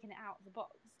actually taken it out of the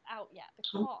box yet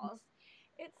because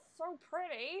it's so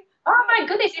pretty. Oh my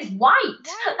goodness, it's white.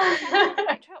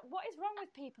 What is wrong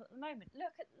with people at the moment?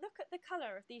 Look at the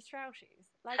colour of these trail shoes.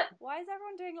 Like, why is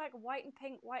everyone doing like white and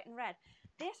pink, white and red?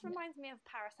 This reminds me of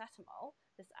paracetamol,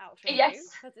 this ultra shoe,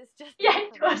 because it's just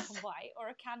black and white, or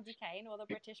a candy cane, or the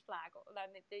British flag, or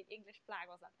the English flag,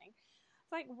 or something.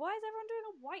 Like, why is everyone doing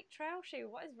a white trail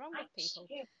shoe? What is wrong with people?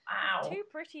 Wow. It's too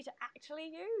pretty to actually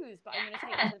use. But I'm going to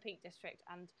take them to the Peak District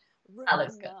and ruin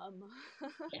them.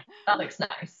 That looks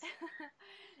nice.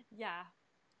 Yeah.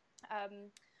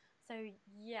 So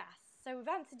we've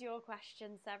answered your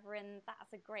question, Severin.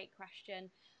 That's a great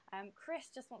question. Chris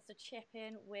just wants to chip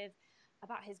in with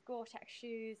about his Gore-Tex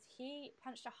shoes. He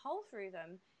punched a hole through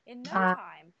them in no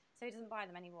time. So he doesn't buy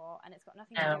them anymore, and it's got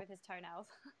nothing to do with his toenails.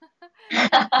 He's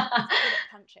good at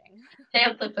punching.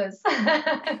 Nail clippers.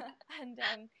 And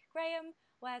Graham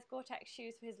wears Gore-Tex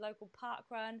shoes for his local park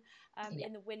run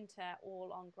in the winter, all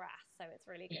on grass. So it's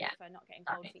really good for not getting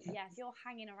cold feet. Yeah, if you're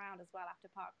hanging around as well after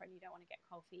park run, you don't want to get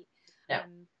cold feet.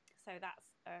 So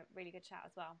that's a really good shout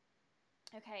as well.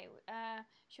 Okay,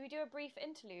 should we do a brief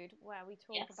interlude where we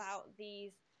talk about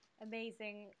these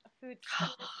amazing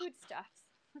foodstuffs?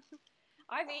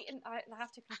 I've eaten, I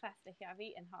have to confess, Vicky, I've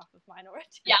eaten half of mine already.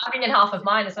 Yeah, I've eaten half of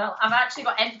mine as well. I've actually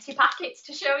got empty packets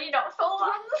to show you, not full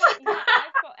ones. Yeah,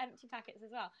 I've got empty packets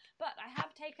as well. But I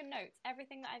have taken notes.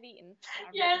 Everything that I've eaten,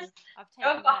 I've taken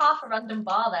I've got notes. half a random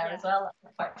bar there as well.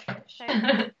 That's quite fresh. So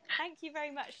thank you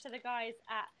very much to the guys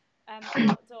at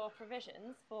Outdoor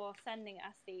Provisions for sending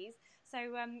us these. So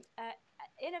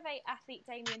Innovate athlete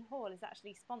Damien Hall is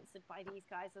actually sponsored by these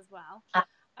guys as well.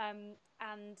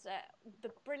 And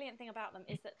the brilliant thing about them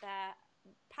is that they're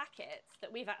packets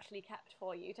that we've actually kept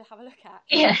for you to have a look at.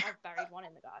 Yeah. I've buried one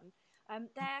in the garden.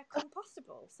 They're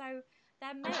compostable, so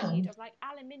they're made of like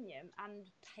aluminium and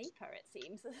paper, it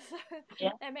seems. So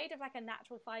Yeah. they're made of like a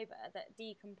natural fiber that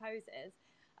decomposes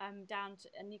down to,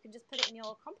 and you can just put it in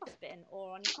your compost bin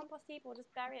or on your compost heap or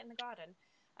just bury it in the garden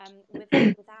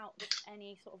without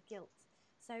any sort of guilt.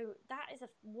 So that is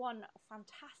one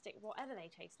fantastic, whatever they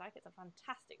taste like, it's a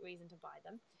fantastic reason to buy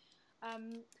them.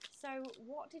 So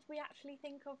what did we actually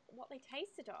think of what they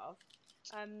tasted of?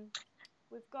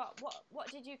 We've got, what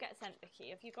did you get sent, Vicky?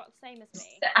 Have you got the same as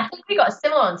me? I think we got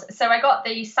similar ones. So I got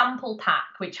the sample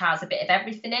pack, which has a bit of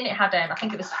everything in. It had, I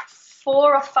think it was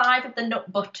 4 or 5 of the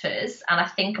nut butters, and I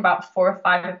think about 4 or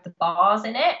 5 of the bars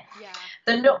in it. Yeah.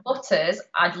 The nut butters,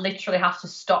 I'd literally have to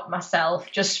stop myself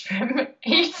just from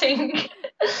eating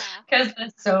because they're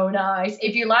so nice.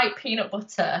 If you like peanut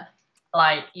butter,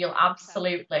 like, you'll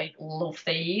absolutely love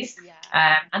these.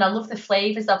 Yeah. And I love the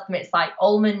flavors of them. It's like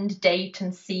almond, date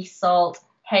and sea salt,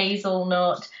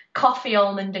 hazelnut, coffee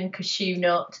almond and cashew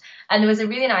nut. And there was a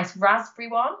really nice raspberry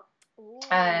one. Ooh,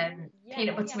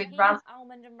 Peanut butter with peanut,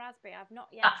 almond and raspberry. I've not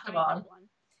yet tried that one.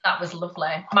 That was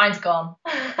lovely. Mine's gone.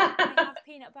 I have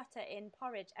peanut butter in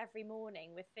porridge every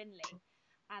morning with Finley.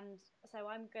 And so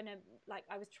I'm going to, like,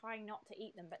 I was trying not to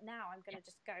eat them, but now I'm going to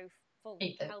just go full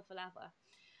hell for leather.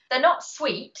 They're not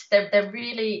sweet. They're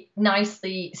really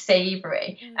nicely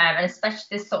savoury, and especially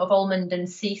this sort of almond and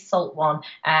sea salt one.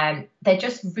 They're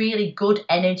just really good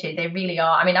energy. They really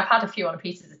are. I mean, I've had a few on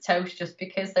pieces of toast just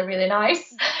because they're really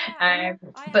nice. Yeah,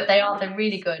 but they're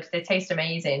really good. They taste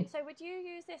amazing. So would you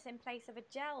use this in place of a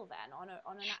gel then on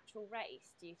an actual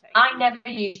race, do you think? I never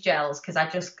use gels because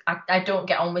I don't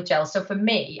get on with gels. So for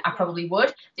me, I probably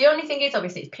would. The only thing is,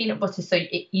 obviously, it's peanut butter, so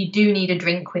you do need a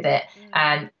drink with it.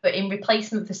 But in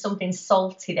replacement for something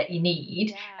salty that you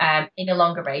need in a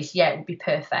longer race, it would be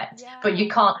perfect. But you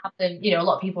can't have them, a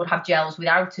lot of people would have gels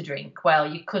without a drink.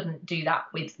 Well, you couldn't do that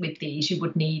with these. You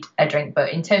would need a drink.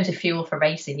 But in terms of fuel for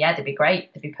racing, they'd be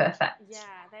great. They'd be perfect. Yeah,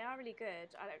 they are really good.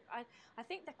 I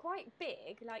think they're quite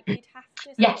big. Like, you'd have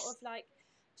to sort of like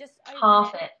just open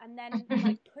half it and then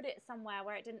like put it somewhere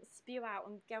where it didn't spew out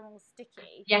and go all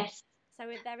sticky. Yes. So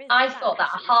there is. I thought that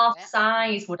a half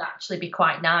size would actually be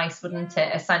quite nice, wouldn't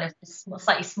it? A kind of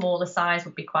slightly smaller size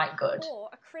would be quite good. Or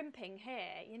a crimping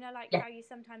here, like how you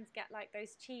sometimes get like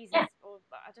those cheeses, or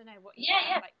I don't know what.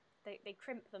 Like they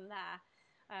crimp them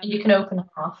there. You can open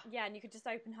half. Yeah, and you could just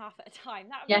open half at a time.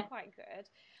 That would be quite good.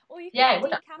 Or you could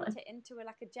decant it into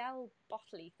like a gel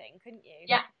bottle-y thing, couldn't you?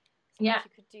 Yeah. You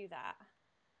could do that.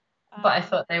 But I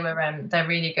thought they were they're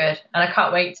really good, and I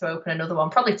can't wait to open another one,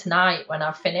 probably tonight when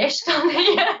I've finished.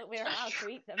 That we're allowed to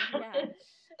eat them. Yeah.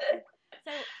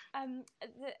 So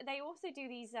they also do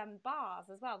these bars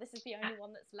as well. This is the only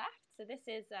one that's left. So this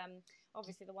is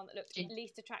obviously the one that looked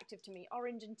least attractive to me,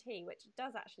 orange and tea, which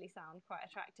does actually sound quite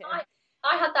attractive.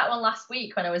 I had that one last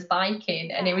week when I was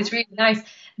biking, and it was really nice.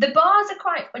 The bars are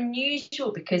quite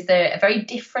unusual because they're a very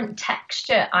different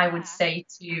texture, I would say,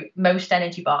 to most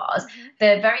energy bars.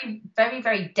 They're very, very,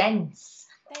 very dense.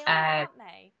 They are, aren't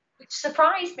they? Which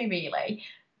surprised me, really.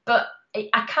 But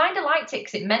I kind of liked it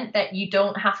because it meant that you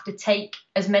don't have to take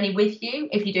as many with you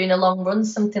if you're doing a long run,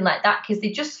 something like that, because they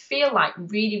just feel like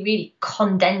really, really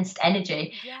condensed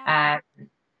energy. Yeah.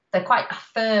 They're quite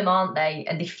firm, aren't they?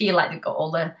 And they feel like they've got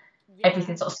all the...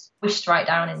 everything sort of squished right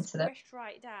down into them. Squished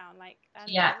right down, like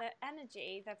the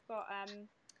energy. They've got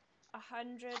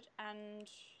 100 and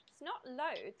it's not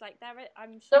loads. Like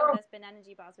I'm sure there's been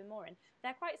energy bars with more in.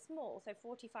 They're quite small, so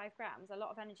 45 grams. A lot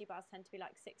of energy bars tend to be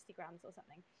like 60 grams or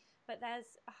something. But there's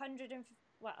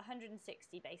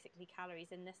 160 basically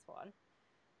calories in this one.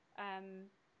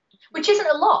 Which isn't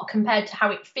a lot compared to how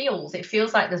it feels. It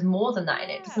feels like the's more than that in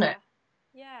it, doesn't it?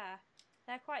 Yeah,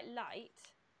 they're quite light.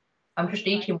 I'm just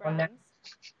eating one now.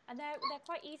 And they're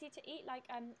quite easy to eat. Like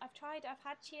I've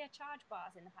had chia charge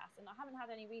bars in the past, and I haven't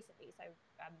had any recently. So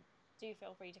do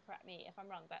feel free to correct me if I'm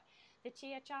wrong. But the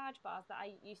chia charge bars that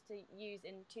I used to use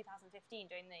in 2015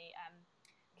 during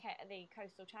the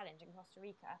coastal challenge in Costa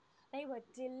Rica, they were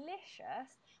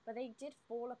delicious, but they did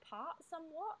fall apart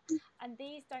somewhat. And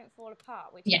these don't fall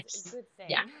apart, which is a good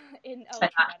thing in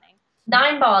ultra running.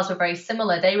 9 bars were very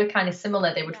similar. They were kind of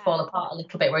similar. They would fall apart a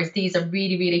little bit, whereas these are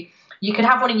really, really... You could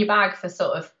have one in your bag for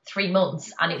sort of 3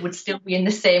 months and it would still be in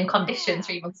the same condition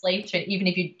 3 months later, even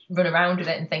if you run around with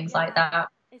it and things like that.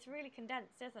 It's really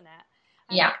condensed, isn't it?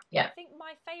 Yeah. I think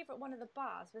my favourite one of the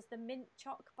bars was the mint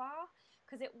choc bar,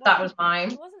 because that was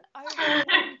mine. It wasn't overly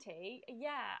minty.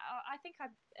 I think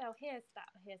here's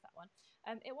that one.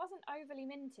 It wasn't overly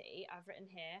minty, I've written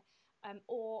here.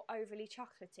 or overly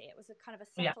chocolatey. It was a kind of a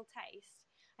subtle taste,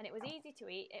 and it was easy to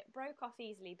eat. It broke off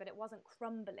easily, but it wasn't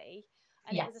crumbly,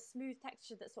 and it was a smooth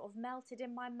texture that sort of melted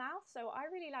in my mouth. So I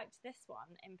really liked this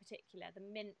one in particular, the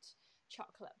mint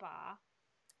chocolate bar.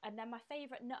 And then my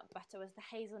favourite nut butter was the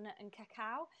hazelnut and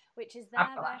cacao, which is their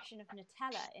version of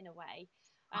Nutella in a way.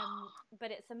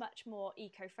 But it's a much more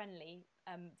eco-friendly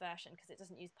version because it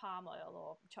doesn't use palm oil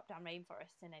or chopped down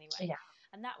rainforests in any way. Yeah.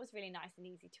 And that was really nice and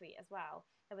easy to eat as well.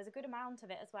 There was a good amount of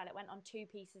it as well. It went on 2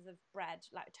 pieces of bread,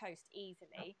 like toast,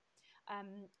 easily.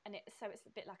 And so it's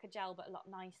a bit like a gel, but a lot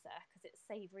nicer because it's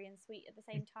savoury and sweet at the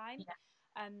same time. Yeah.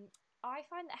 I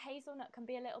find that hazelnut can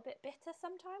be a little bit bitter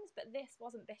sometimes, but this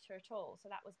wasn't bitter at all. So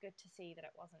that was good to see that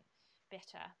it wasn't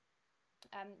bitter.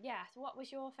 So what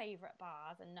was your favourite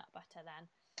bars and nut butter then?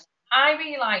 I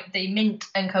really like the mint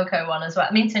and cocoa one as well.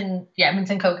 Mint and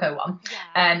cocoa one.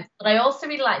 Yeah. But I also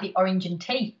really like the orange and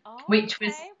tea, which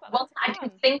was one that I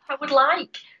didn't think I would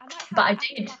like, but I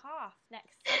did. For half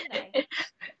next Sunday.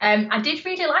 I did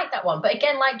really like that one, but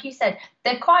again, like you said,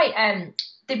 they're quite.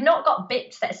 They've not got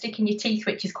bits that stick in your teeth,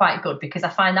 which is quite good because I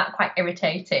find that quite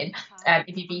irritating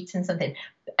if you've eaten something.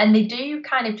 And they do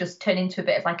kind of just turn into a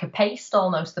bit of like a paste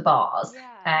almost, the bars.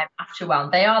 Yeah. After a while,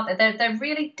 they're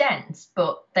really dense,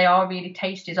 but they are really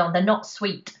tasty as well. They're not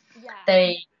sweet.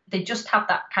 Yeah. They just have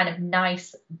that kind of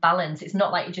nice balance. It's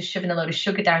not like you're just shoving a load of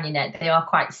sugar down your neck. They are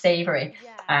quite savoury.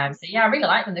 Yeah. So yeah, I really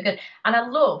like them. They're good, and I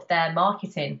love their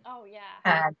marketing. Oh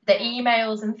yeah. The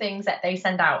emails and things that they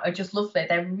send out are just lovely.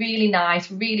 They're really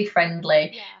nice, really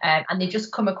friendly, and they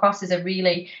just come across as a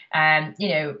really,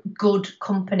 good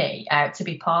company to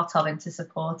be part of and to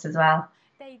support as well.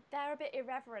 They're a bit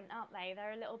irreverent, aren't they?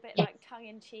 They're a little bit like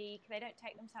tongue-in-cheek. They don't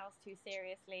take themselves too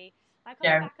seriously. Like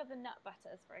on the back of the nut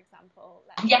butters, for example.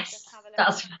 Let's just have a look.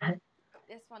 That's right.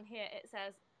 This one here, it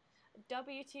says,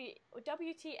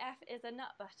 WTF is a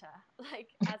nut butter. Like,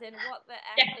 as in, what the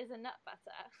F is a nut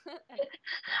butter?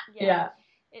 Yeah.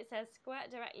 It says,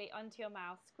 squirt directly onto your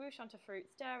mouth, squoosh onto fruit,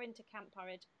 stir into camp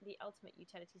porridge, the ultimate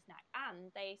utility snack.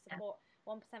 And they support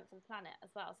 1% for the planet as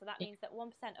well. So that means that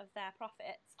 1% of their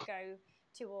profits go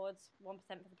towards 1%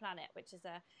 for the planet, which is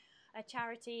a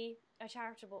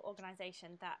charitable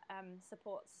organisation that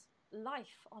supports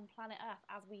life on planet Earth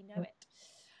as we know it.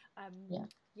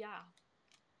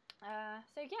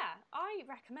 I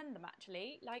recommend them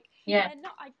actually. Like,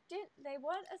 they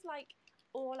weren't as like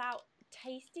all out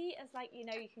tasty as like, you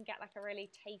can get like a really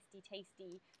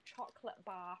tasty chocolate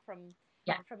bar from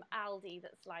Aldi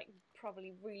that's like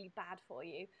probably really bad for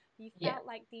you. You felt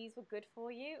like these were good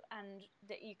for you and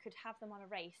that you could have them on a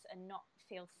race and not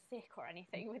feel sick or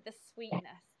anything with the sweetness.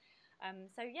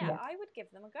 I would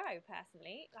give them a go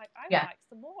personally. Like, I would like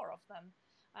some more of them.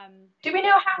 Do we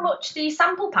know how much the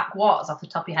sample pack was off the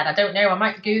top of your head? I don't know. I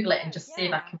might Google it and just see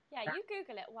if I can. Yeah, you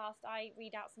Google it whilst I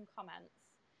read out some comments.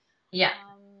 Yeah.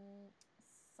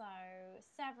 So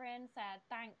Severin said,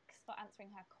 thanks for answering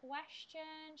her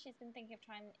question. She's been thinking of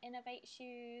trying Innovate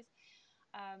shoes.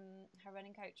 Her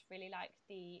running coach really liked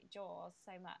the Jaws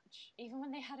so much. Even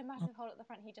when they had a massive hole at the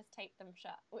front, he just taped them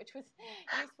shut, which was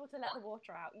useful to let the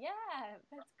water out. Yeah,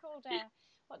 that's called,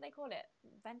 what they call it?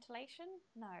 Ventilation?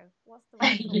 No. What's the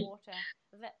word for water?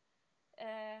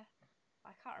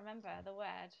 I can't remember the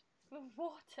word. For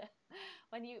water.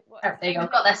 There you go.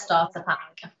 I've got their starter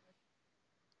pack.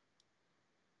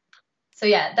 So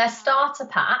yeah, their starter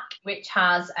pack, which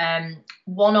has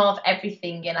one of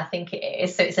everything in, I think it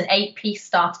is. So it's an 8-piece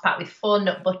starter pack with 4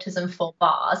 nut butters and 4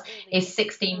 bars, is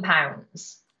 £16.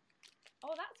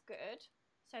 Oh, that's good.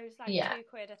 So it's like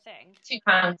 £2 a thing.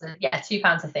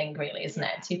 £2 a thing, really, isn't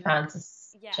it? £2 a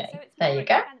so it's more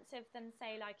expensive than,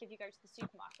 say, like if you go to the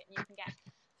supermarket and you can get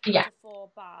 3 to 4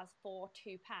 bars for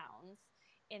 £2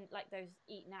 in like those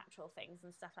Eat Natural things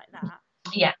and stuff like that.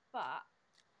 Yeah. But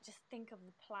just think of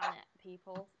the planet,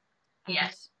 people, and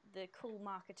the cool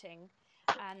marketing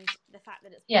and the fact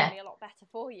that it's probably a lot better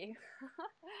for you.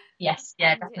 Yes,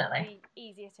 definitely. It'll be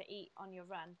easier to eat on your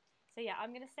run. So I'm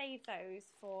going to save those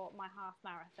for my half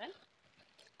marathon.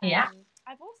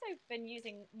 I've also been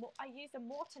I used a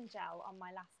Morton gel on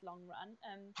my last long run.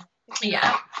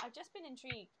 I've just been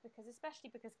intrigued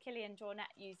especially because Killian Jornet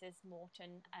uses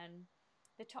Morton, and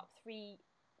the top 3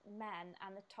 men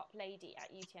and the top lady at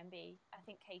UTMB, I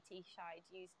think Katie Scheid,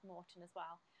 used Morton as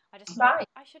well. I just thought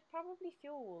I should probably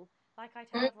fuel like I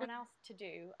tell everyone else to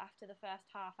do after the first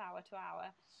half hour to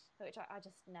hour, which I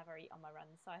just never eat on my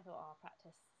runs. So I thought I'll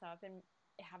practice. So I've been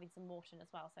having some Morton as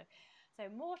well. So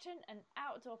Morton and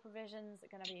outdoor provisions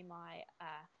are going to be my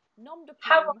nom de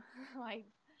plume.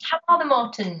 How are the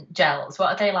Morton gels? What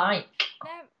are they like?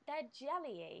 They're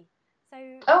jelly-y. So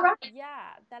Oh, right.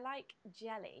 yeah, they're like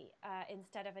jelly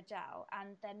instead of a gel,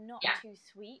 and they're not too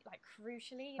sweet. Like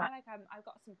crucially, you know, like I've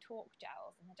got some talk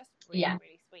gels, and they're just really,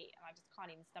 really sweet, and I just can't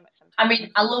even stomach them. I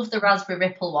mean, I love the raspberry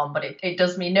ripple one, but it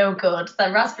does me no good.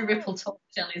 The raspberry ripple talk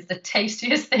gel is the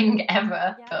tastiest thing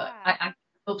ever, but I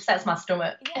upsets my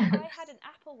stomach. Yeah, I had an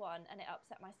apple one and it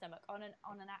upset my stomach on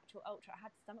an actual ultra. I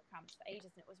had stomach cramps for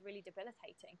ages and it was really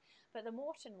debilitating. But the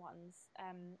Morton ones,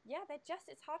 they're just,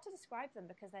 it's hard to describe them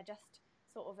because they're just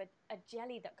sort of a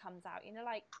jelly that comes out, you know,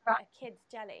 like a kid's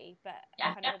jelly, but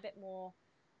kind of a bit more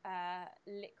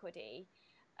liquidy.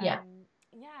 And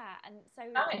so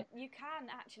you can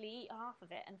actually eat half of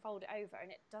it and fold it over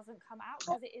and it doesn't come out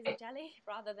because it is a jelly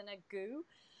rather than a goo.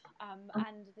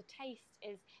 And the taste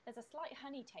is, there's a slight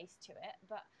honey taste to it,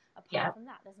 but apart from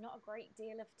that, there's not a great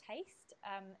deal of taste.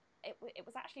 It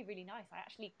was actually really nice. I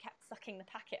actually kept sucking the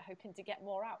packet hoping to get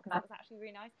more out because it was actually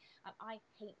really nice. I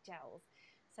hate gels.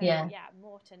 So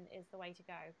Morton is the way to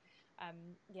go.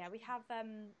 We have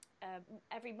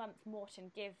every month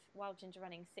Morton give Wild Ginger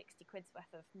Running 60 quid's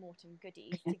worth of Morton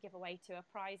goodies to give away to a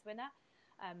prize winner.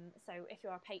 So if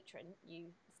you're a patron,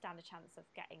 you stand a chance of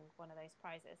getting one of those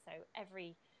prizes. So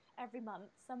every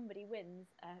month somebody wins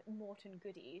Morton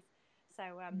goodies. So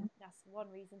that's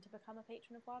one reason to become a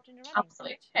patron of Wild Ginger Running.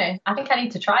 Absolutely. I think I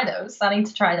need to try those. I need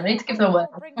to try them. I need to give them a whirl.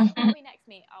 When we next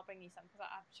meet, I'll bring you some because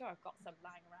I'm sure I've got some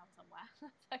lying around somewhere.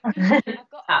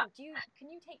 I've got. Can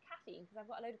you take caffeine? Because I've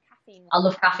got a load of caffeine. I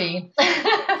love caffeine. I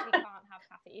literally can't have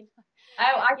caffeine.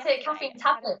 I take caffeine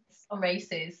tablets on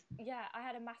races. Yeah, I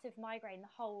had a massive migraine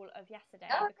the whole of yesterday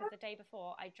because the day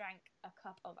before I drank a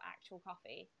cup of actual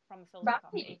coffee from a filter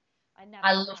coffee.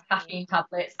 I love caffeine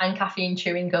tablets and caffeine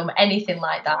chewing gum. Anything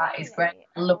like that is great.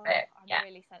 I love it. I'm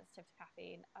really sensitive to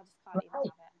caffeine. I just can't even have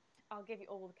it. I'll give you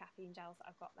all the caffeine gels that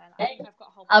I've got then. I think I've got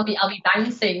a whole. I'll be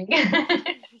bouncing.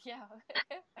 Yeah.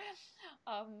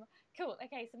 Cool.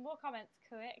 Okay, some more comments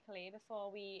quickly before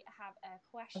we have a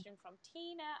question from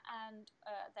Tina and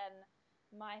then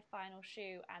my final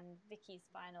shoe and Vicky's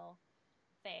final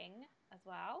thing as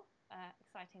well.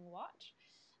 Exciting watch.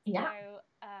 Yeah. So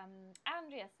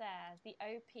Andrea says the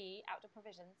OP Outdoor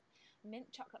Provisions mint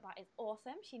chocolate bar is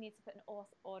awesome. She needs to put an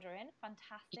order in.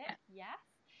 Fantastic. Yes,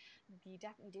 you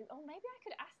definitely do. Oh, maybe I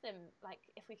could ask them like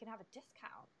if we can have a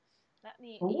discount. Let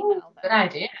me email them. Good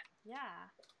idea. Yeah.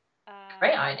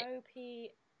 Great idea. OP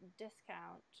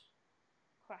discount ?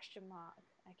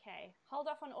 Okay. Hold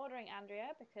off on ordering,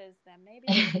 Andrea, because there may be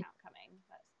a discount coming.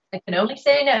 I can only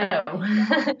say no.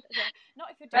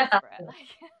 Not if you're desperate.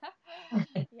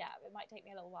 Yeah, it might take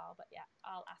me a little while, but yeah,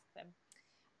 I'll ask them.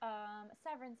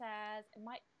 Severin says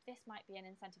this might be an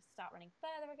incentive to start running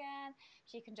further again.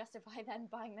 She can justify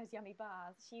then buying those yummy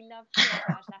bars. She loved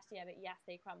Charge last year, but yes,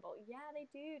 they crumble. Yeah,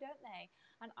 they do, don't they?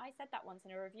 And I said that once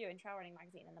in a review in Trail Running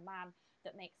Magazine, and the man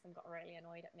that makes them got really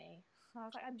annoyed at me. I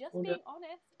was like, I'm just being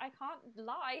honest. I can't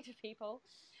lie to people.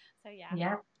 So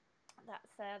yeah.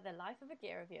 That's the life of a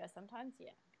gear reviewer. Sometimes,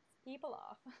 people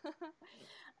off.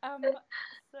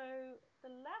 So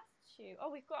the last shoe. Oh,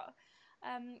 we've got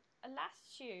a last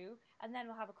shoe, and then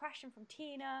we'll have a question from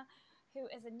Tina, who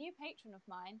is a new patron of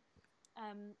mine.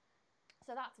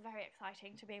 So that's very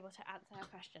exciting to be able to answer her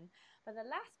question. But the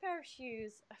last pair of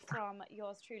shoes from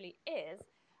yours truly is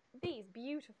these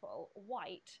beautiful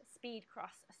white Speed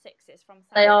Cross 6s from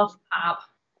Sam. They are fab.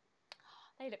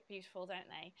 They look beautiful, don't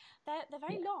they? They're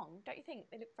very long, don't you think?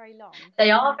 They look very long.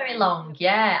 They are very long,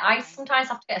 yeah. I sometimes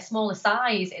have to get a smaller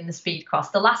size in the Speed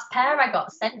Cross. The last pair I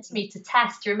got sent to me to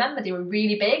test, do you remember? They were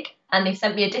really big, and they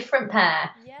sent me a different pair.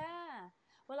 Yeah.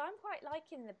 Well, I'm quite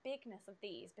liking the bigness of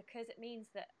these because it means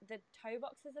that the toe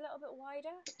box is a little bit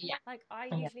wider. Yeah. Like I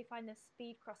usually find the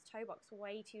Speed Cross toe box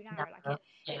way too narrow. Like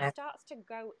it starts to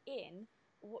go in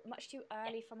much too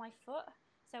early for my foot.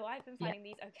 So I've been finding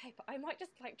these okay, but I might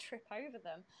just like trip over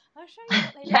them. I'll show you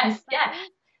what they look like.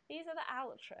 These are the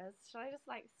Ultras. Should I just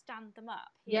like stand them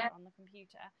up here on the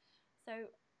computer? So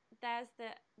there's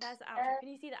the Ultra. Can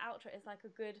you see the Ultra is like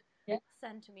a good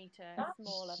centimetre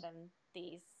smaller than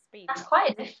these Speed. That's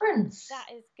quite a difference. That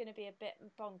is going to be a bit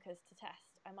bonkers to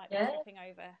test. I might be tripping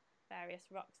over various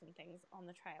rocks and things on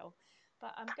the trail.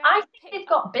 But I think they've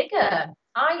got bigger.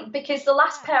 Because the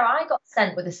last pair I got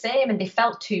sent were the same and they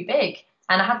felt too big.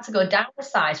 And I had to go down a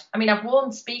size. I mean, I've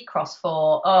worn Speed Cross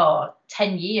for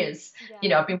 10 years. Yeah. You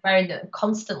know, I've been wearing them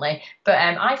constantly. But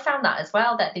I found that as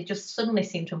well, that they just suddenly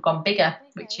seem to have gone bigger,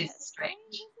 which is strange.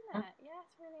 Isn't it? Yeah,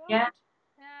 it's really odd. Yeah,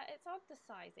 it's odd, the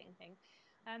sizing thing.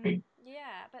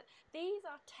 Yeah, but these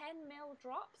are 10 mil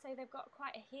drops, so they've got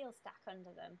quite a heel stack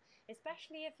under them,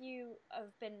 especially if you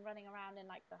have been running around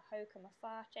in like the Hoka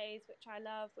Mafaches, which I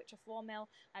love, which are 4 mil,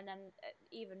 and then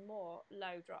even more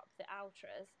low drop, the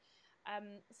Ultras.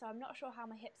 So I'm not sure how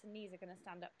my hips and knees are going to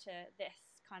stand up to this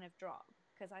kind of drop,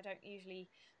 because I don't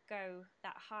usually go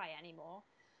that high anymore.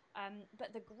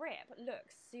 But the grip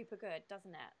looks super good,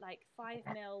 doesn't it? Like 5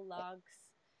 mil lugs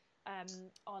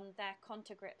on their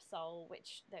Conta Grip sole,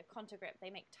 which the Conta Grip,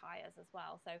 they make tires as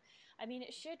well. So, I mean,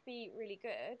 it should be really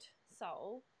good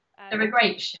sole. They're a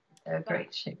great shoe. They're a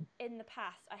great shoe. In the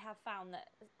past, I have found that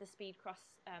the Speedcross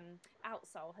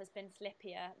outsole has been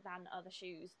slippier than other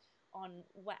shoes on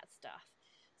wet stuff.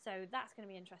 So that's going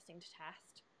to be interesting to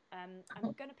test. I'm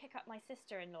going to pick up my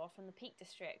sister-in-law from the Peak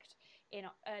District in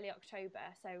early October,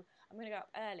 so I'm going to go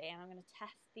up early and I'm going to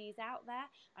test these out there.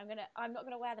 I'm not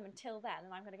going to wear them until then,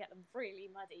 and I'm going to get them really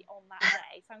muddy on that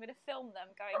day. So I'm going to film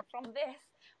them going from this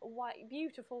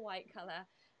beautiful white colour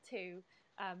to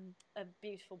a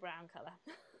beautiful brown colour.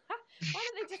 Why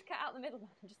don't they just cut out the middle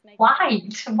and just make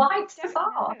white? White's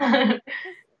bizarre.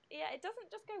 Yeah, it doesn't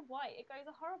just go white, it goes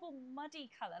a horrible muddy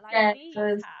colour like these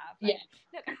have. Like,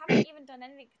 look, I haven't even done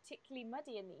anything particularly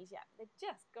muddy in these yet, but they've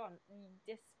just gone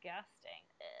disgusting.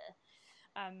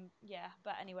 Yeah,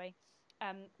 but anyway,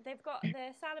 they've got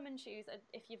the Salomon shoes.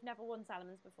 If you've never worn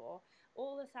Salomons before,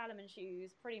 all the Salomon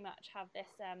shoes pretty much have this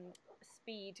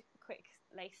speed quick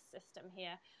lace system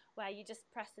here, where you just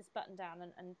press this button down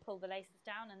and pull the laces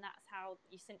down, and that's how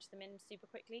you cinch them in super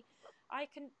quickly. I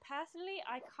can't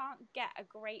get a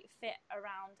great fit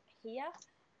around here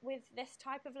with this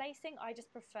type of lacing. I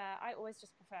always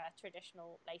just prefer a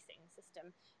traditional lacing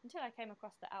system until I came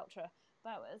across the Ultra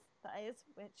Boas, that is,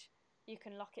 which you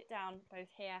can lock it down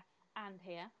both here and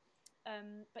here.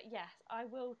 But yes, I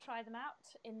will try them out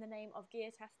in the name of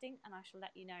gear testing, and I shall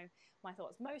let you know my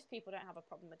thoughts. Most people don't have a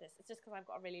problem with this. It's just because I've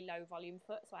got a really low volume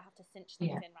foot, so I have to cinch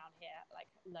things in around here like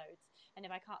loads. And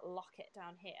if I can't lock it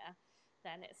down here,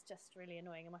 then it's just really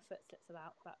annoying and my foot slips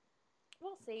about. But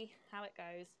we'll see how it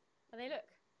goes. But they look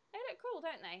cool,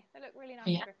 don't they? They look really nice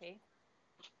and grippy.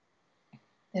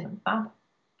 They look fab.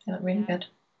 They look really good.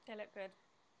 They look good.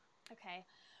 Okay,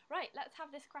 right, let's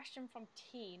have this question from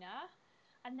Tina,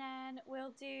 and then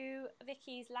we'll do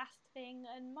Vicky's last thing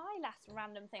and my last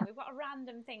random thing. We've got a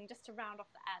random thing just to round off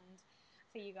the end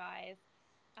for you guys.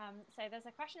 So there's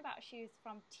a question about shoes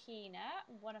from Tina,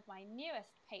 one of my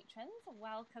newest patrons.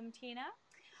 Welcome, Tina.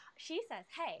 She says,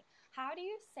 hey, how do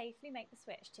you safely make the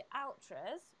switch to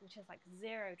Ultras, which is like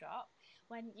 0 drop,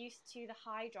 when used to the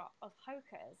high drop of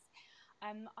Hokas?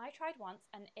 I tried once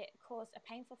and it caused a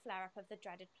painful flare-up of the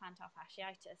dreaded plantar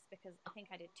fasciitis because I think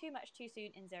I did too much too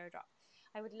soon in 0 drop.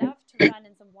 I would love to run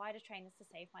in some wider trainers to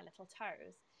save my little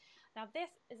toes. Now,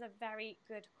 this is a very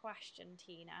good question,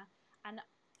 Tina, and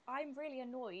I'm really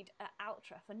annoyed at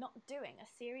Ultra for not doing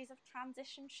a series of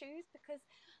transition shoes because,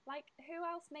 like, who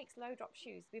else makes low drop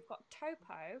shoes? We've got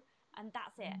Topo, and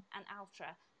that's it, and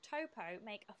Ultra. Topo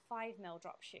make a 5 mil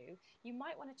drop shoe. You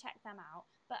might want to check them out,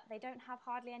 but they don't have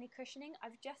hardly any cushioning.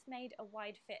 I've just made a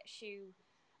wide fit shoe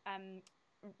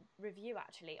review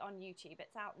actually on YouTube.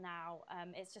 It's out now.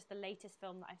 It's just the latest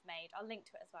film that I've made. I'll link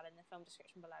to it as well in the film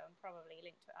description below, and probably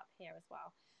link to it up here as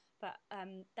well. But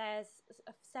there's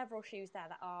several shoes there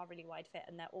that are really wide fit,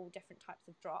 and they're all different types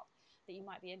of drop that you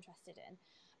might be interested in.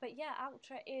 But yeah,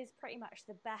 Ultra is pretty much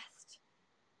the best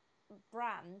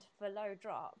brand for low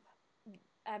drop.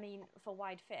 I mean, for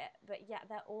wide fit, but yeah,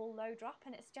 they're all low drop,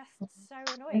 and it's just so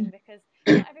annoying because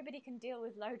not everybody can deal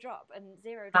with low drop and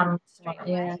 0 drop straight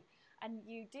away. And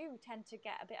you do tend to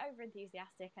get a bit over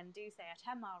enthusiastic and do say a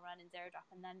 10-mile run in 0 drop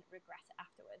and then regret it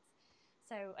afterwards.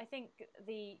 So I think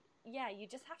you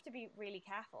just have to be really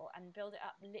careful and build it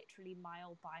up literally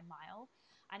mile by mile.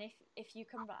 And if you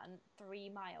can run 3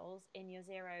 miles in your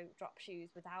 0 drop shoes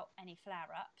without any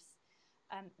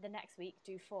flare-ups, the next week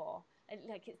do 4.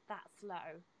 Like, it's that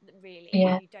slow, really.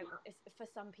 Yeah. You don't. For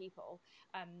some people,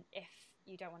 if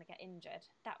you don't want to get injured,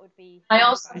 that would be. I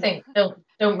also think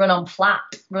don't run on flat.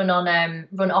 Run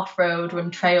off road,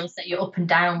 run trails that you're up and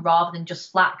down rather than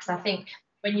just flat. Because I think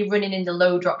when you're running in the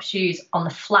low drop shoes on the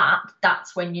flat,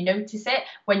 that's when you notice it.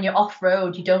 When you're off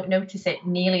road, you don't notice it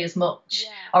nearly as much,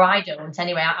 or I don't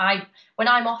anyway. I when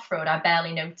I'm off road, I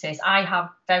barely notice. I have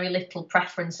very little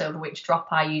preference over which drop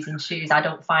I use in shoes. I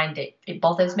don't find it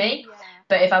bothers me. Yeah.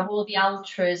 But if I wore the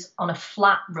Ultras on a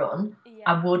flat run,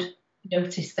 I would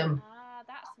notice them.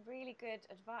 That's really good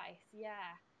advice. Yeah.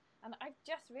 And I've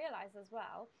just realised as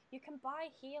well, you can buy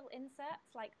heel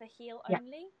inserts, like the heel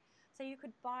only. So you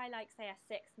could buy, like, say, a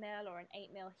 6 mil or an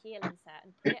 8 mil heel insert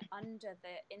and put it under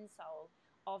the insole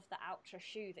of the Ultra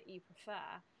shoe that you prefer.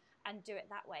 and do it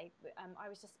that way. I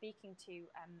was just speaking to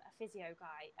a physio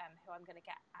guy who I'm going to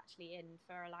get actually in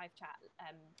for a live chat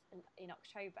in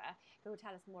October, who will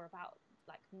tell us more about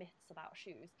like myths about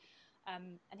shoes.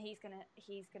 And he's gonna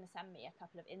send me a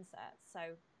couple of inserts.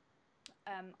 So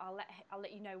I'll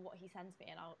let you know what he sends me,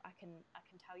 and I can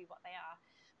tell you what they are.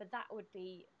 But that would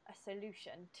be a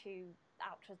solution to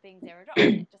Ultras being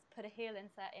 $0. Just put a heel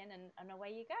insert in, and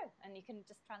away you go, and you can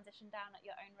just transition down at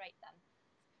your own rate then.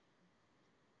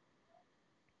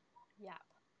 Yeah,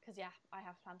 because I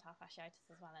have plantar fasciitis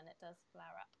as well, and it does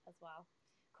flare up as well.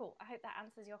 Cool. I hope that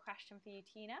answers your question for you,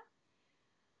 Tina.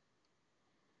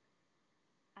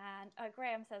 And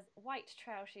Graham says, white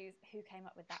trail shoes. Who came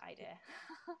up with that idea?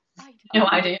 I don't No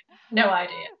idea. No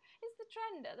idea. It's the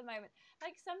trend at the moment.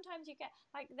 Like sometimes you get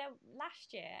like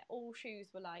last year, all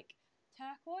shoes were like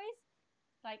turquoise.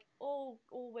 Like all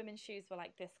women's shoes were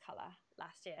like this color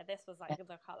last year. This was like the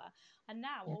color, and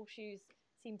now all shoes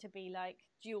seem to be like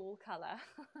dual color,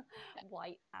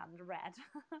 white and red.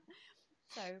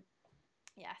 So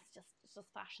yeah, it's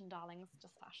just fashion, darlings.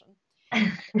 Just fashion.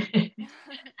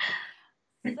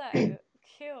 So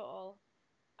cool.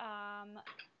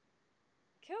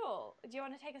 Cool. Do you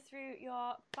want to take us through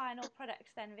your final product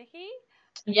then, Vicky?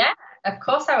 Yeah, of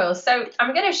course I will. So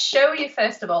I'm going to show you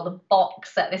first of all the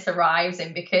box that this arrives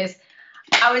in, because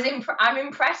I'm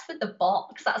impressed with the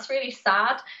box. That's really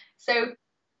sad. So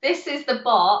this is the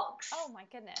box. Oh my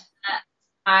goodness.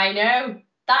 I know.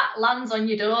 That lands on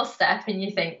your doorstep and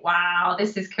you think, wow,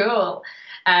 this is cool.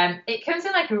 It comes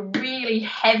in like a really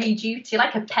heavy duty,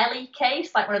 like a Pelly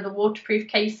case, like one of the waterproof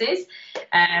cases. It's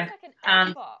like an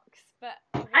egg box, but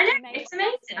I know, it's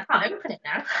amazing. I can't open it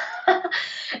now.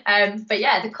 But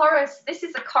yeah, this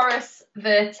is the Chorus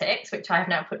Vertix, which I have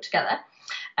now put together.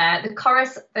 The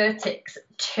Chorus Vertix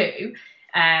 2.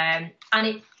 And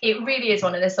it really is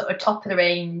one of the sort of top of the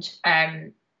range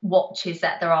watches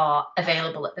that there are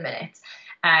available at the minute.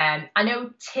 I know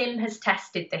Tim has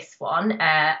tested this one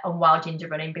on Wild Ginger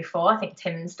Running before. I think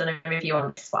Tim's done a review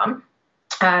on this one.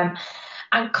 And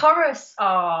Chorus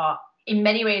are in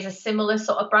many ways a similar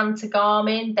sort of brand to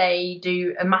Garmin. They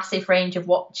do a massive range of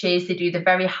watches. They do the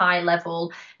very high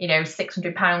level,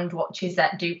 £600 watches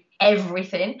that do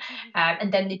everything.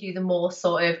 And then they do the more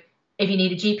sort of, if you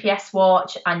need a GPS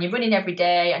watch and you're running every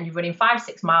day and you're running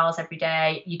 5-6 miles every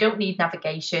day, you don't need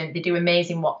navigation. They do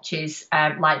amazing watches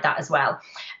like that as well.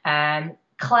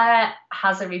 Claire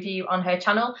has a review on her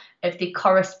channel of the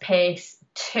Chorus Pace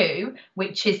 2,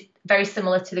 which is very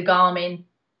similar to the Garmin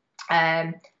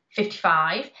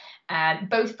 55.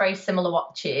 Both very similar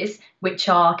watches, which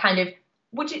are kind of,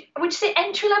 would you say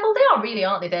entry level? They are really,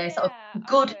 aren't they? They're sort of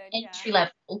good entry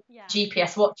level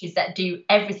GPS watches that do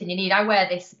everything you need. I wear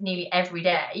this nearly every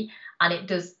day and it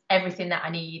does everything that I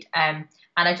need. And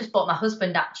I just bought my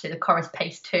husband actually the Chorus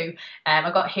Pace 2.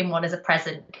 I got him one as a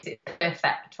present because it's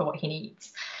perfect for what he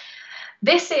needs.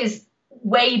 This is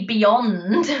way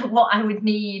beyond what I would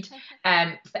need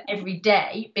for every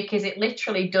day, because it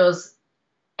literally does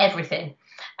everything.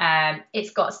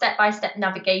 It's got step-by-step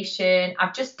navigation.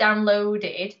 I've just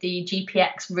downloaded the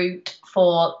GPX route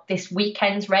for this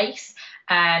weekend's race.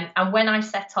 And when I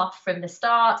set off from the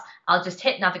start, I'll just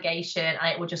hit navigation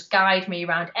and it will just guide me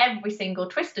around every single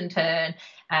twist and turn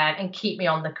and keep me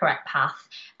on the correct path.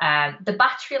 The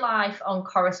battery life on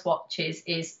Chorus watches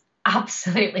is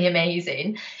absolutely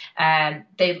amazing.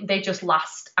 They just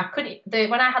last.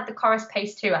 When I had the Chorus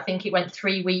Pace 2, I think it went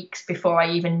 3 weeks before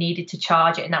I even needed to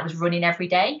charge it, and that was running every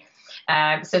day.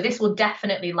 So this will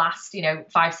definitely last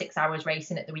 5-6 hours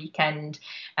racing at the weekend.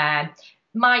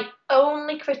 My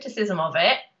only criticism of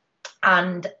it,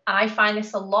 and I find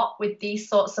this a lot with these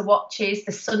sorts of watches,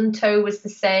 the Sunto was the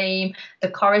same, the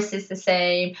Chorus is the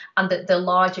same, and the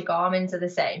larger Garmins are the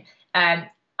same.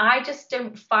 I just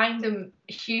don't find them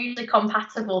hugely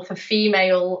compatible for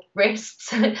female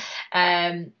wrists.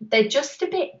 They're just a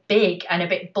bit big and a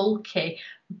bit bulky.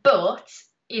 But,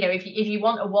 if you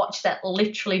want a watch that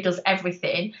literally does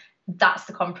everything, that's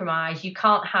the compromise. You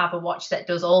can't have a watch that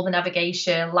does all the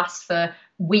navigation, lasts for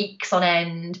weeks on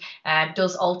end,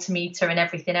 does altimeter and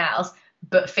everything else,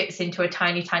 but fits into a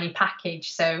tiny, tiny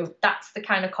package. So that's the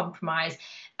kind of compromise.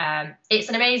 It's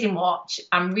an amazing watch.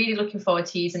 I'm really looking forward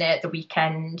to using it at the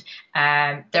weekend.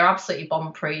 They're absolutely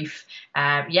bomb-proof. So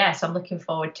I'm looking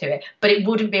forward to it. But it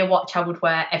wouldn't be a watch I would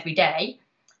wear every day.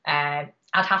 I'd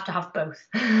have to have both.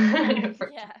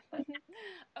 Yeah.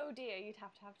 Oh dear, you'd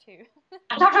have to have two.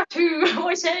 I'd have to have two.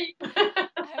 What a shame.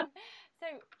 So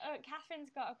Catherine's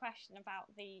got a question about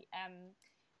the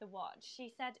the watch.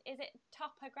 She said, is it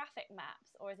topographic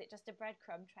maps or is it just a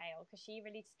breadcrumb trail? Because she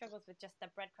really struggles with just the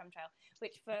breadcrumb trail,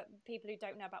 which for people who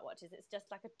don't know about watches, it's just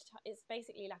like it's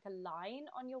basically like a line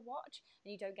on your watch,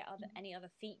 and you don't get any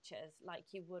other features like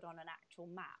you would on an actual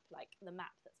map, like the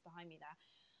map that's behind me there.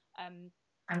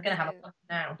 I'm going to have a look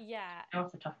now. Yeah.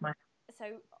 Off the top of my head. So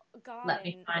Let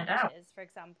me Garmin find watches, out. for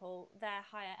example, their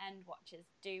higher end watches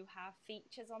do have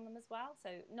features on them as well. So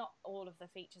not all of the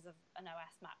features of an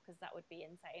OS map, because that would be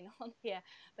insane on here.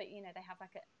 But, you know, they have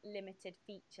like a limited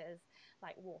features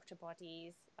like water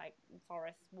bodies, like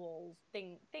forest walls,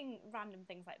 random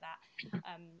things like that.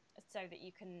 So that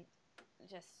you can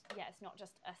just, it's not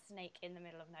just a snake in the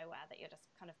middle of nowhere that you're just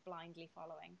kind of blindly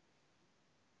following.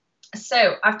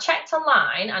 So I've checked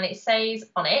online and it says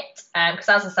on it, because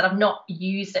as I said, I've not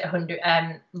used it 100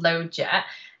 loads yet.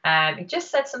 It just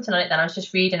said something on it then. I was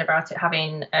just reading about it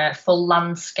having full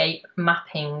landscape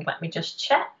mapping. Let me just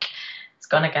check. It's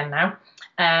gone again now.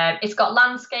 It's got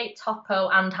landscape, topo,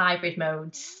 and hybrid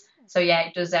modes. So yeah,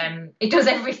 it does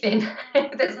everything.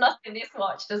 There's nothing this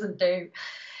watch doesn't do.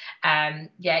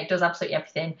 It does absolutely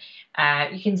everything.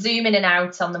 You can zoom in and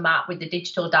out on the map with the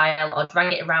digital dial or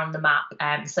drag it around the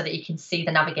map so that you can see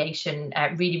the navigation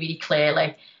really, really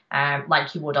clearly,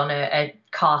 like you would on a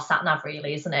car sat nav,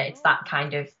 really, isn't it? It's that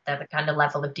kind of the kind of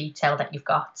level of detail that you've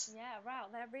got. Yeah, wow,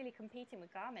 they're really competing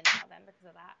with Garmin now then because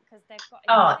of that, because they've got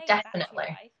insane battery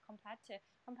life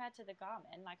compared to the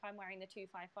Garmin. Like I'm wearing the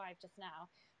 255 just now,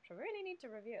 which I really need to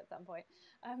review at some point,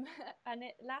 and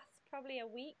it lasts probably a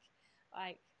week.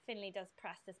 Like Finley does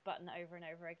press this button over and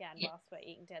over again whilst we're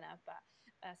eating dinner, but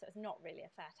so it's not really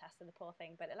a fair test of the poor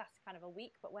thing, but it lasts kind of a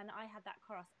week. But when I had that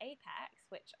Coros Apex,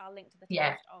 which I'll link to the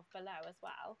test of below as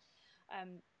well,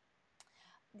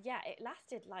 it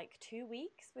lasted like 2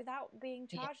 weeks without being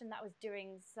charged, and that was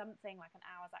doing something like an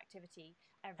hour's activity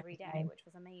every day, which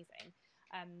was amazing.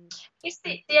 Is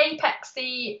the Apex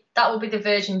that will be the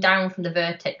version down from the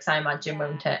Vertex, I imagine,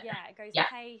 won't it? Yeah, it goes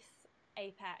Pace,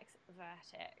 Apex,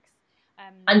 Vertex.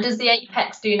 And does the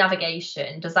Apex do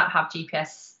navigation? Does that have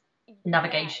GPS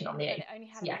navigation on the Apex? But it only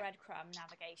had a breadcrumb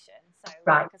navigation. So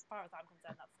right. As far as I'm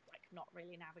concerned, that's like not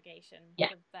really navigation. Yeah.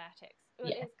 The Vertex.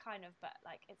 Well, it is kind of, but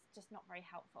like it's just not very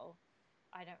helpful.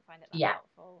 I don't find it that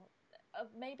helpful.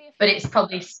 Maybe if. But it's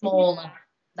probably smaller.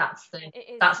 That's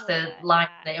the line.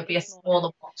 It'll be a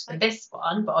smaller watch than this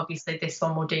one, but obviously this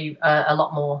one will do a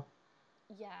lot more.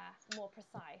 Yeah, more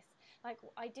precise. Like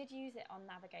I did use it on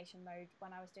navigation mode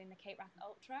when I was doing the Cape Wrath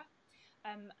Ultra,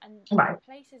 and the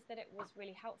places that it was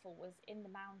really helpful was in the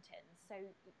mountains. So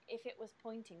if it was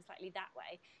pointing slightly that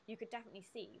way, you could definitely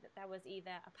see that there was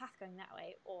either a path going that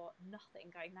way or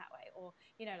nothing going that way, or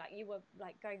like you were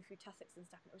like going through tussocks and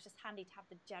stuff, and it was just handy to have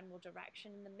the general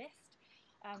direction in the mist.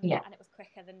 And it was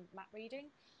quicker than map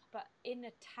reading. But in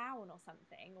a town or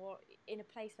something, or in a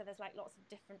place where there's like lots of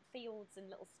different fields and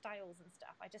little stiles and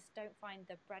stuff, I just don't find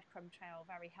the breadcrumb trail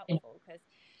very helpful, because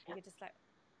you're just like,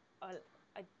 I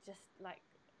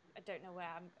don't know where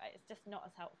it's just not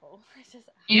as helpful. It's just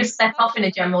you just step off in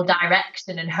a general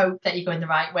direction and hope that you're going the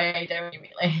right way, don't you,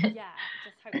 really? Yeah,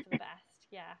 just hope for the best.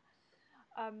 Yeah.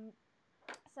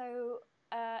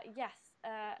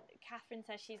 Catherine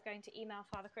says she's going to email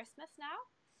Father Christmas now.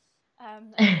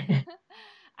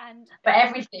 And for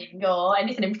everything or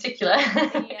anything in particular?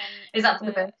 Is that for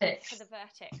the Vertex? For the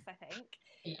Vertex, I think.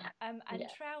 Yeah. And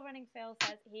Trail Running Phil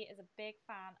says he is a big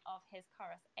fan of his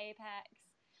Coros Apex.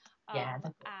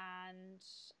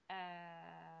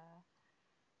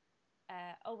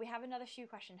 We have another shoe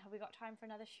question. Have we got time for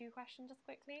another shoe question just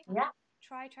quickly? Yeah.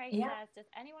 Trace says, does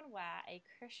anyone wear a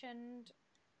cushioned,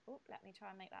 let me try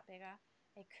and make that bigger,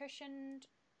 a cushioned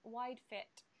wide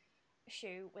fit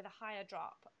shoe with a higher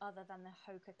drop other than the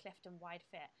Hoka Clifton wide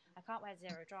fit? I can't wear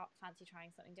zero drop. Fancy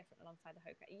trying something different alongside the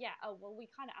Hoka. Yeah. Oh, well, we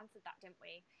kind of answered that, didn't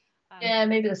we?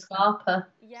 Maybe the Scarpa.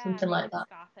 Yeah, something like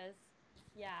that. Scarpas.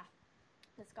 Yeah.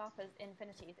 The Scarpa's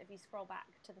Infinities, if you scroll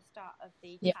back to the start of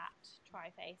the chat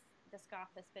tri-face, the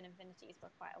Scarpa Spin Infinities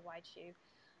were quite a wide shoe.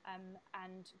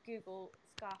 And Google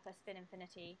Scarpa Spin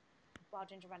Infinity while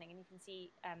ginger running, and you can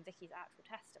see Vicky's actual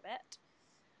test of it.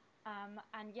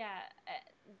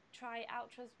 Try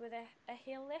Ultras with a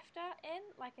heel lifter in,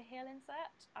 like a heel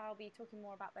insert. I'll be talking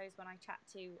more about those when I chat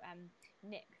to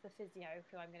Nick, the physio,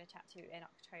 who I'm going to chat to in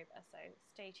October, so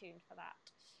stay tuned for that.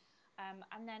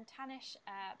 And then Tanish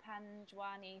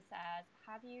Panjwani says,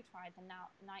 have you tried the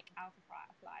Nike Alpha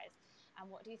Flies, and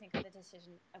what do you think of the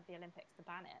decision of the Olympics to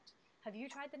ban it? Have you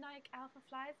tried the Nike Alpha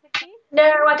Flies, Vicky?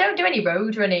 No, I don't do any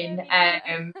road running. No, me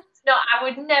neither. No, I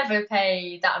would never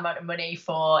pay that amount of money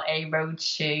for a road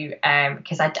shoe,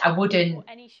 because I wouldn't Or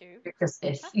any shoe. do it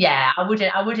justice. Yeah, I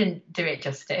wouldn't do it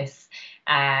justice.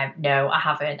 No, I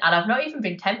haven't, and I've not even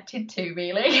been tempted to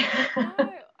really.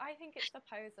 No, I think it's the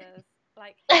posers.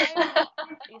 Like, I am not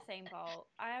Usain Bolt.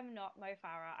 I am not Mo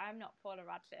Farah. I am not Paula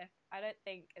Radcliffe. I don't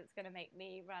think it's going to make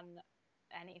me run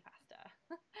any faster.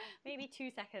 Maybe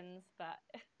 2 seconds, but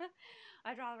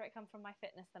I'd rather it come from my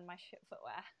fitness than my shit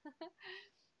footwear.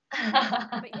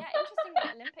 But yeah, interesting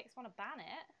that Olympics want to ban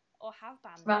it or have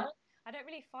banned Right. it. I don't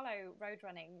really follow road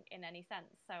running in any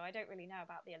sense, so I don't really know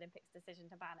about the Olympics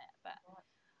decision to ban it. But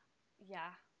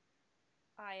yeah,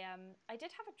 I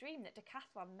did have a dream that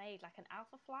Decathlon made like an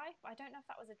Alpha Fly, but I don't know if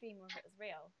that was a dream or if it was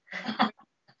real.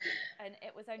 And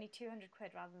it was only 200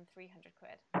 quid rather than 300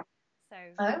 quid. So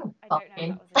Oh, I don't know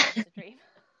if that was just a dream.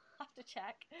 I'll have to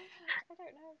check. I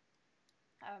don't know.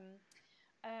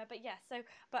 But yeah,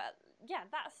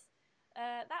 that's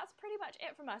pretty much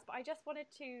it from us. But I just wanted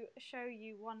to show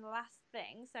you one last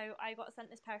thing. So I got sent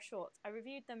this pair of shorts. I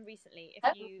reviewed them recently.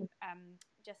 If you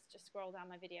just scroll down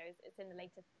my videos, it's in the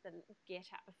gear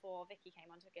chat before Vicky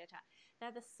came onto gear chat.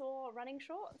 They're the Soar running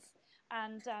shorts,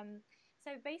 and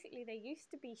so basically they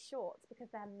used to be shorts because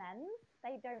they're men's.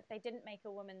 They didn't make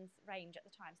a women's range at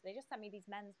the time, so they just sent me these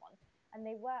men's ones, and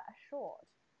they were a short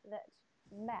that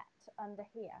met under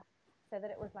here, so that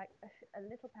it was like a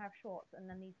little pair of shorts and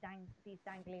then these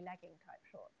dangly legging type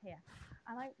shorts here.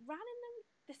 And I ran in them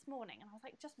this morning and I was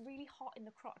like just really hot in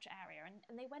the crotch area,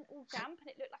 and they went all damp and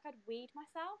it looked like I'd weed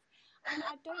myself. And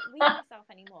I don't weed myself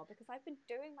anymore because I've been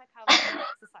doing my pelvic floor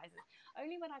exercises.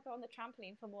 Only when I go on the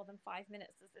trampoline for more than 5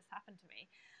 minutes does this happen to me,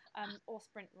 or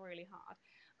sprint really hard.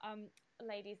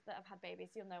 Ladies that have had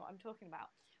babies, you'll know what I'm talking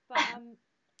about. But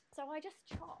so I just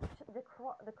chopped the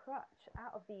crutch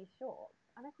out of these shorts,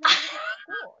 and I've made a little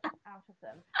skirt out of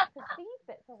them. Because these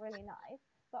bits are really nice,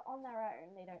 but on their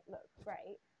own they don't look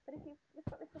great. But if you've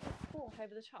got this little skirt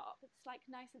over the top, it's like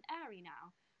nice and airy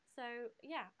now. So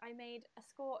yeah, I made a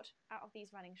skirt out of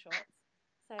these running shorts.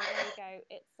 So there you go.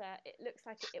 It looks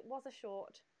like it was a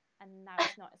short, and now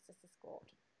it's not. It's just a skirt.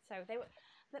 So they were.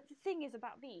 But the thing is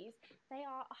about these, they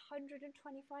are 125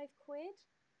 quid.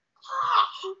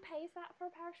 Who pays that for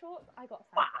a pair of shorts? I got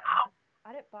sent them.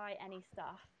 I don't buy any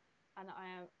stuff, and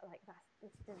I am like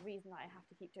that's the reason that I have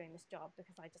to keep doing this job,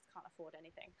 because I just can't afford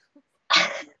anything.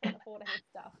 Can't afford any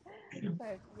stuff. So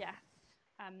yeah,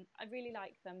 I really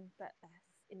like them, but they're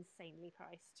insanely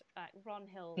priced. Ron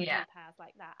Hill do pairs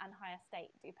like that, and High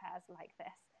Estate do pairs like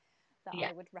this that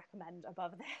I would recommend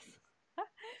above this.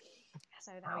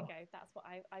 So there we go. That's what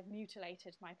I've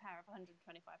mutilated my pair of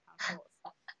 £125 shorts.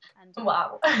 And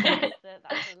Wow. that's the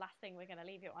last thing we're going to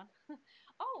leave you on.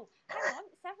 Oh, hang on.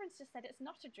 Severance just said it's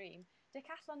not a dream.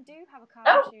 Decathlon do have a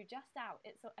carbon shoe just out.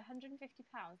 It's £150.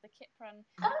 The Kiprun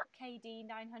KD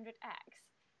 900X.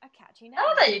 A catchy name.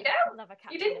 Oh, there you go. Love a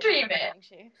catchy You didn't dream it.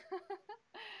 shoe.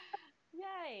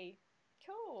 Yay.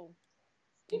 Cool.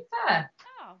 Super.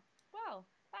 Oh, well,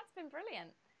 that's been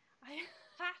brilliant.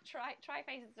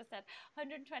 Tri-Faces just said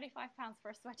 £125 for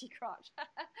a sweaty crotch.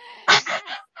 Yes,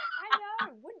 I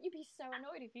know. Wouldn't you be so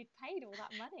annoyed if you'd paid all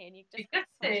that money and you just got a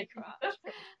sweaty crotch?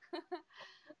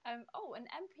 An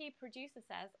MP producer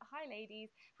says, "Hi ladies,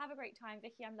 have a great time.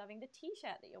 Vicky, I'm loving the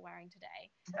T-shirt that you're wearing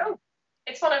today." Oh,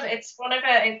 it's Wild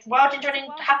Ginger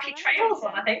Running Happy Trails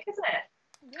one, I think, isn't it?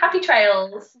 Yeah. Happy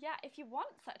Trails. Yeah, if you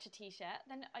want such a T-shirt,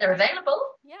 then they're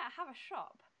available. Yeah, have a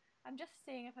shop. I'm just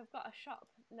seeing if I've got a shop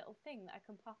little thing that I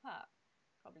can pop up.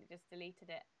 Probably just deleted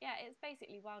it. Yeah, it's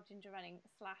basically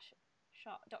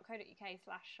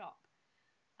wildgingerrunning.co.uk/shop.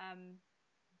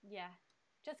 Yeah,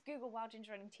 just Google Wild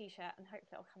Ginger Running T-shirt and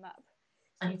hopefully it'll come up.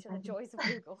 Due to the joys of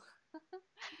Google.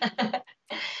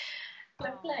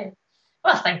 Lovely.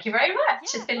 Well, thank you very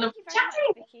much. Yeah, it's been lovely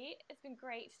chatting. Much, Vicky. It's been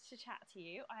great to chat to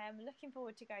you. I am looking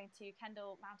forward to going to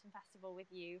Kendal Mountain Festival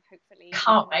with you, hopefully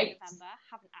Can't wait. November.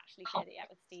 Haven't actually cleared it yet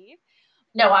with Steve.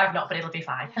 No, I've not, but it'll be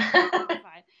fine. Yeah, it'll be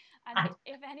fine. And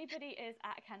if anybody is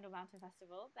at Kendal Mountain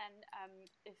Festival, then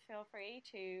feel free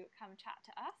to come chat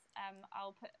to us.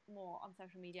 I'll put more on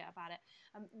social media about it.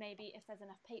 Maybe if there's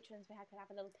enough patrons, we could have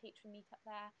a little patron meet up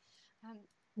there.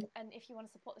 And if you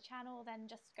want to support the channel, then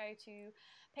just go to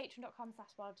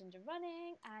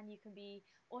patreon.com/wildgingerrunning and you can be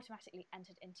automatically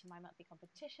entered into my monthly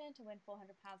competition to win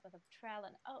 £400 worth of trail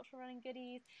and ultra running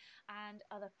goodies and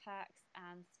other perks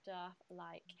and stuff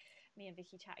like me and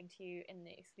Vicky chatting to you in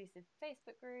the exclusive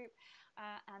Facebook group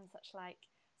and such like.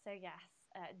 So yes,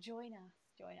 join us.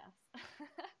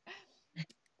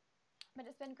 But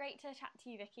it's been great to chat to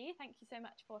you, Vicky. Thank you so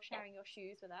much for sharing your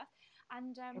shoes with us.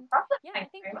 And I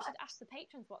think we should ask the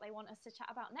patrons what they want us to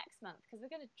chat about next month, because we're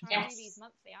going to try and do these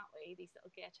monthly, aren't we? These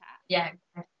little gear chats. Yeah.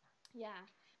 Yeah.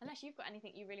 Unless you've got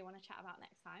anything you really want to chat about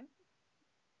next time.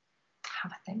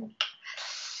 Have a think.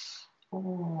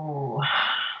 Ooh.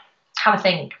 Have a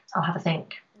think. I'll have a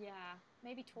think. Yeah.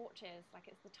 Maybe torches. Like,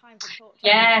 it's the time for torches.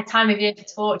 Yeah, time of year for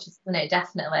torches, isn't it?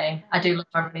 Definitely. I do love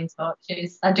my running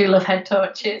torches. I do love head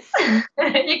torches.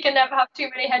 You can never have too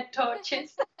many head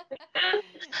torches.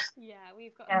 Yeah,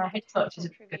 we've got head torches are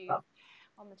good fun.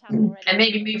 On the tab already. And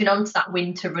maybe moving on to that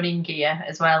winter running gear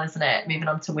as well, isn't it? Yeah. Moving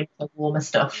on to winter warmer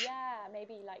stuff. Yeah,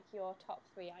 maybe like your top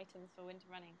 3 items for winter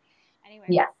running. Anyway,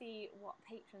 we'll see what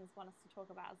patrons want us to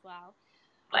talk about as well.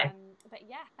 But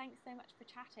yeah, thanks so much for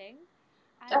chatting.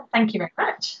 Thank you very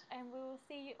much. And we will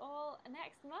see you all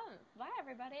next month. Bye,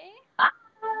 everybody. Bye.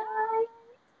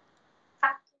 Bye.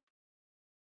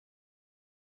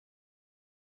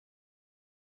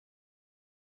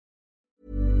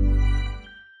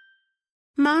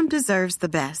 Mom deserves the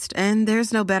best, and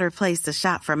there's no better place to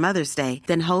shop for Mother's Day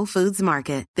than Whole Foods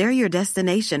Market. They're your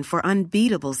destination for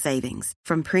unbeatable savings,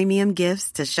 from premium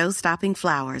gifts to show-stopping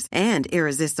flowers and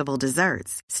irresistible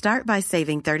desserts. Start by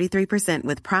saving 33%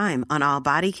 with Prime on all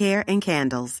body care and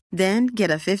candles. Then get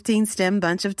a 15-stem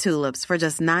bunch of tulips for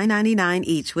just $9.99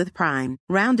 each with Prime.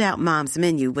 Round out Mom's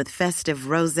menu with festive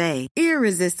rosé,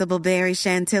 irresistible berry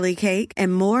chantilly cake,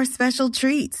 and more special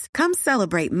treats. Come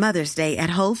celebrate Mother's Day at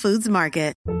Whole Foods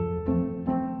Market.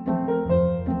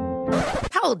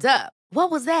 Hold up.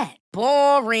 What was that?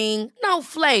 Boring. No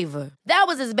flavor. That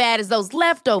was as bad as those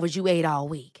leftovers you ate all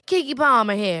week. Keke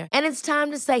Palmer here, and it's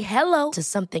time to say hello to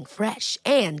something fresh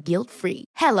and guilt-free.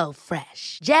 Hello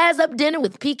Fresh. Jazz up dinner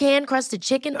with pecan-crusted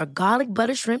chicken or garlic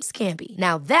butter shrimp scampi.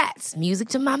 Now that's music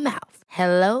to my mouth.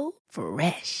 Hello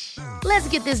Fresh. Let's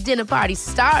get this dinner party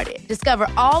started. Discover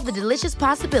all the delicious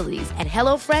possibilities at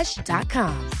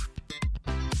hellofresh.com.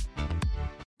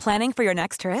 Planning for your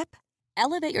next trip?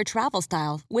 Elevate your travel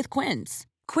style with Quince.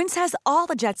 Quince has all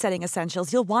the jet-setting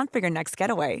essentials you'll want for your next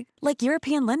getaway, like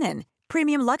European linen,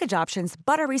 premium luggage options,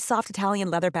 buttery soft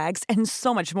Italian leather bags, and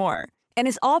so much more. And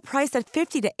is all priced at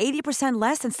 50 to 80%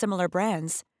 less than similar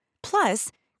brands. Plus,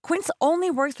 Quince only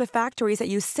works with factories that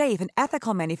use safe and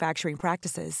ethical manufacturing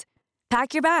practices.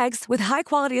 Pack your bags with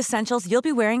high-quality essentials you'll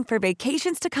be wearing for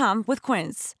vacations to come with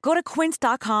Quince. Go to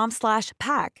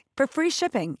quince.com/pack for free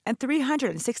shipping and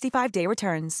 365-day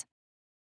returns.